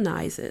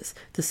humanizes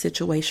the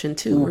situation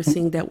too. We're Mm-hmm.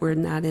 seeing that we're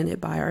not in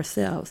it by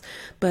ourselves,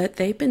 but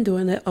they've been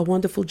doing a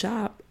wonderful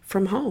job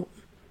from home.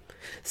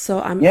 So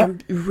Yep. I'm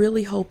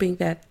really hoping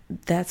that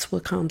that's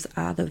what comes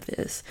out of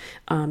this.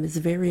 It's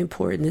very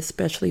important,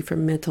 especially for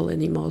mental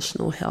and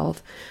emotional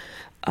health,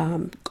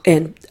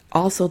 and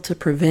also to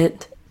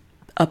prevent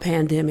a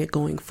pandemic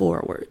going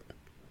forward.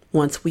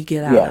 Once we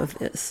get out Yes. of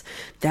this,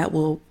 that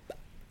will,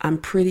 I'm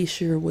pretty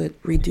sure, would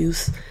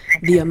reduce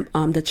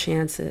the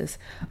chances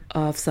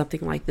of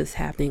something like this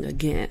happening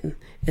again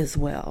as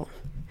well.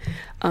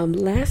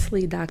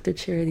 Lastly, Dr.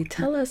 Charity,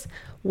 tell us,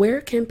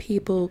 where can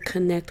people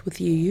connect with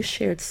you? You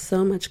shared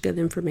so much good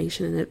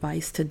information and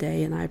advice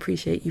today, and I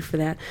appreciate you for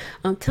that.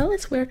 Tell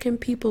us, where can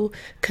people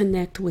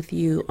connect with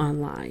you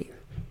online?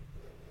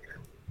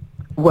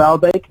 Well,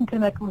 they can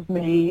connect with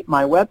me.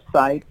 My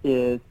website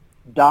is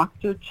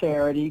Dr.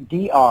 Charity,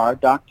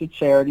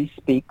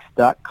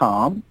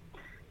 drcharityspeaks.com.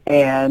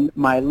 And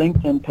my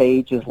LinkedIn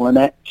page is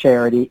Lynette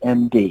Charity,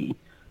 MD.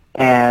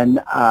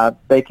 And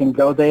they can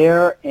go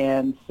there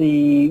and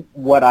see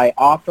what I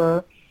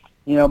offer.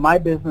 You know, my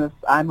business,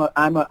 I'm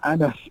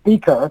a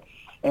speaker,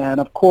 and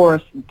of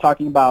course,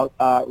 talking about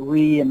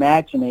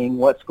reimagining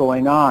what's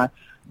going on.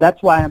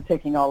 That's why I'm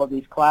taking all of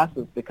these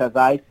classes, because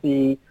I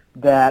see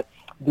that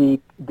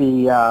the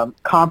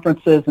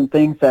conferences and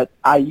things that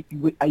I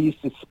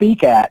used to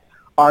speak at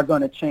are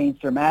going to change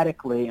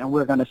dramatically, and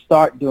we're going to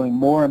start doing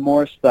more and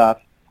more stuff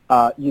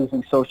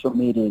using social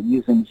media,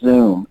 using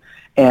Zoom.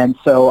 And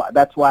so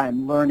that's why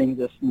I'm learning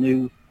this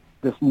new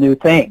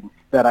thing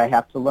that I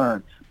have to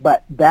learn.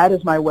 But that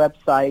is my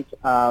website.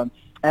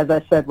 As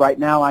I said, right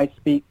now I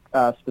speak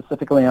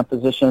specifically on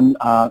physician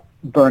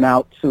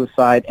burnout,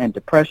 suicide, and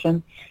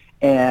depression.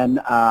 And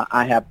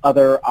I have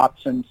other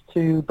options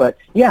too. But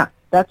yeah,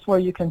 that's where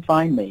you can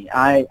find me.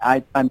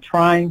 I'm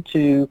trying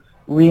to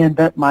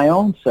reinvent my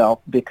own self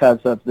because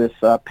of this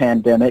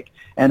pandemic.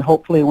 And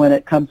hopefully when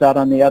it comes out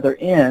on the other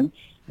end,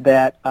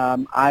 that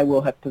I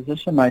will have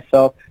positioned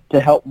myself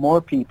to help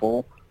more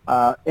people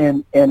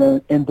in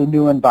the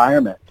new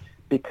environment,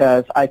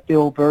 because I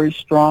feel very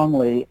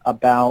strongly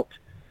about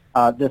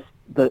this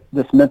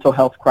mental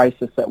health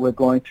crisis that we're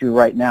going through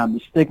right now, and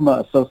the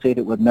stigma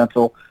associated with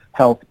mental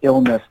health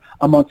illness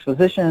amongst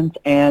physicians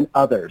and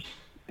others,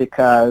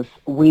 because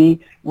we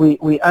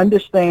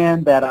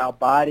understand that our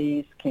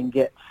bodies can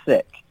get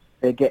sick.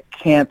 They get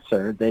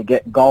cancer. They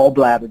get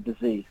gallbladder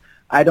disease.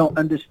 I don't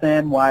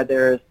understand why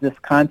there is this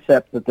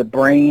concept that the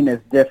brain is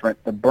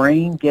different. The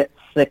brain gets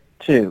sick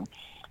too,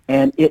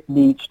 and it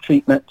needs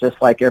treatment just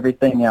like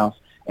everything else,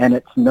 and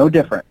it's no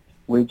different.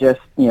 We just,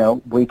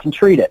 we can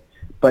treat it,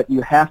 but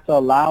you have to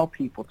allow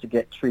people to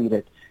get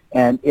treated,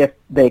 and if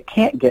they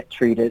can't get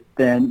treated,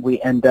 then we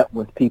end up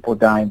with people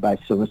dying by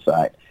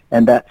suicide,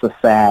 and that's a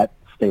sad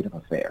state of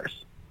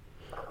affairs.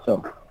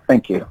 So,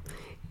 thank you.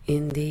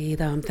 Indeed.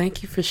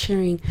 Thank you for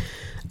sharing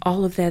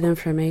all of that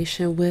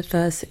information with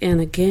us. And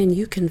again,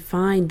 you can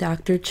find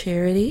Dr.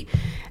 Charity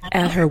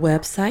at her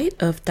website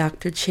of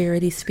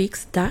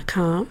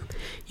drcharityspeaks.com.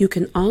 You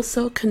can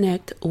also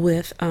connect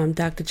with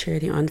Dr.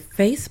 Charity on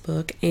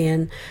Facebook.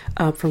 And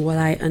from what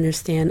I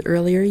understand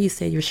earlier, you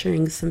said you're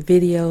sharing some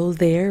videos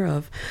there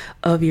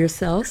of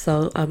yourself.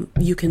 So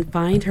you can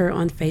find her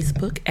on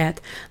Facebook at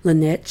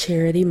Lynette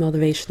Charity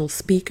Motivational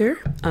Speaker.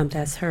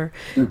 That's her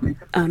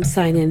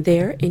sign in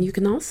there. And you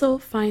can also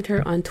find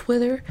her on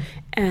Twitter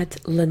at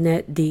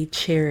Lynette D.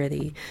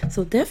 Charity.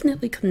 So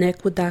definitely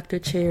connect with Dr.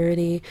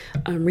 Charity.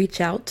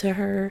 Reach out to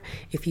her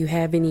if you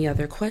have any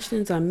other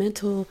questions on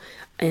mental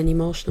and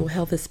emotional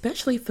health,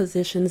 especially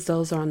physicians.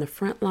 Those are on the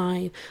front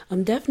line.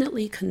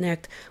 Definitely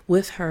connect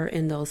with her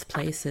in those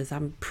places.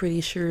 I'm pretty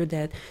sure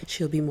that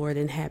she'll be more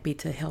than happy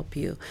to help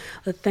you.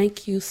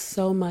 Thank you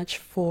so much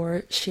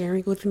for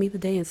sharing with me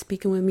today and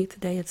speaking with me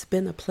today. It's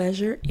been a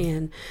pleasure,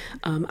 and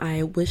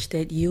I wish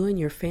that you and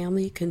your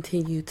family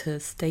continue to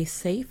stay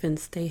safe and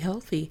stay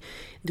healthy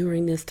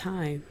during this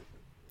time.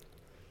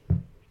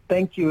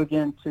 Thank you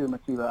again, too,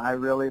 Makiba. I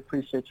really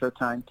appreciate your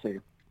time,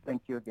 too.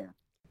 Thank you again.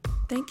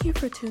 Thank you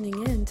for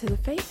tuning in to the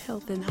Faith,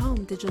 Health, and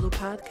Home digital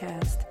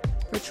podcast.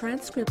 For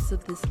transcripts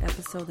of this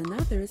episode and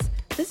others,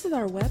 visit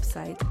our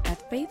website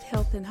at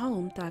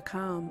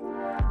faithhealthandhome.com.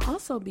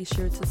 Also, be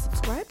sure to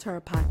subscribe to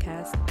our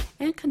podcast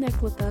and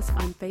connect with us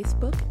on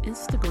Facebook,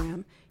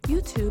 Instagram,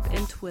 YouTube,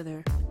 and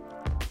Twitter.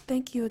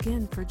 Thank you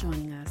again for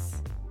joining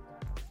us.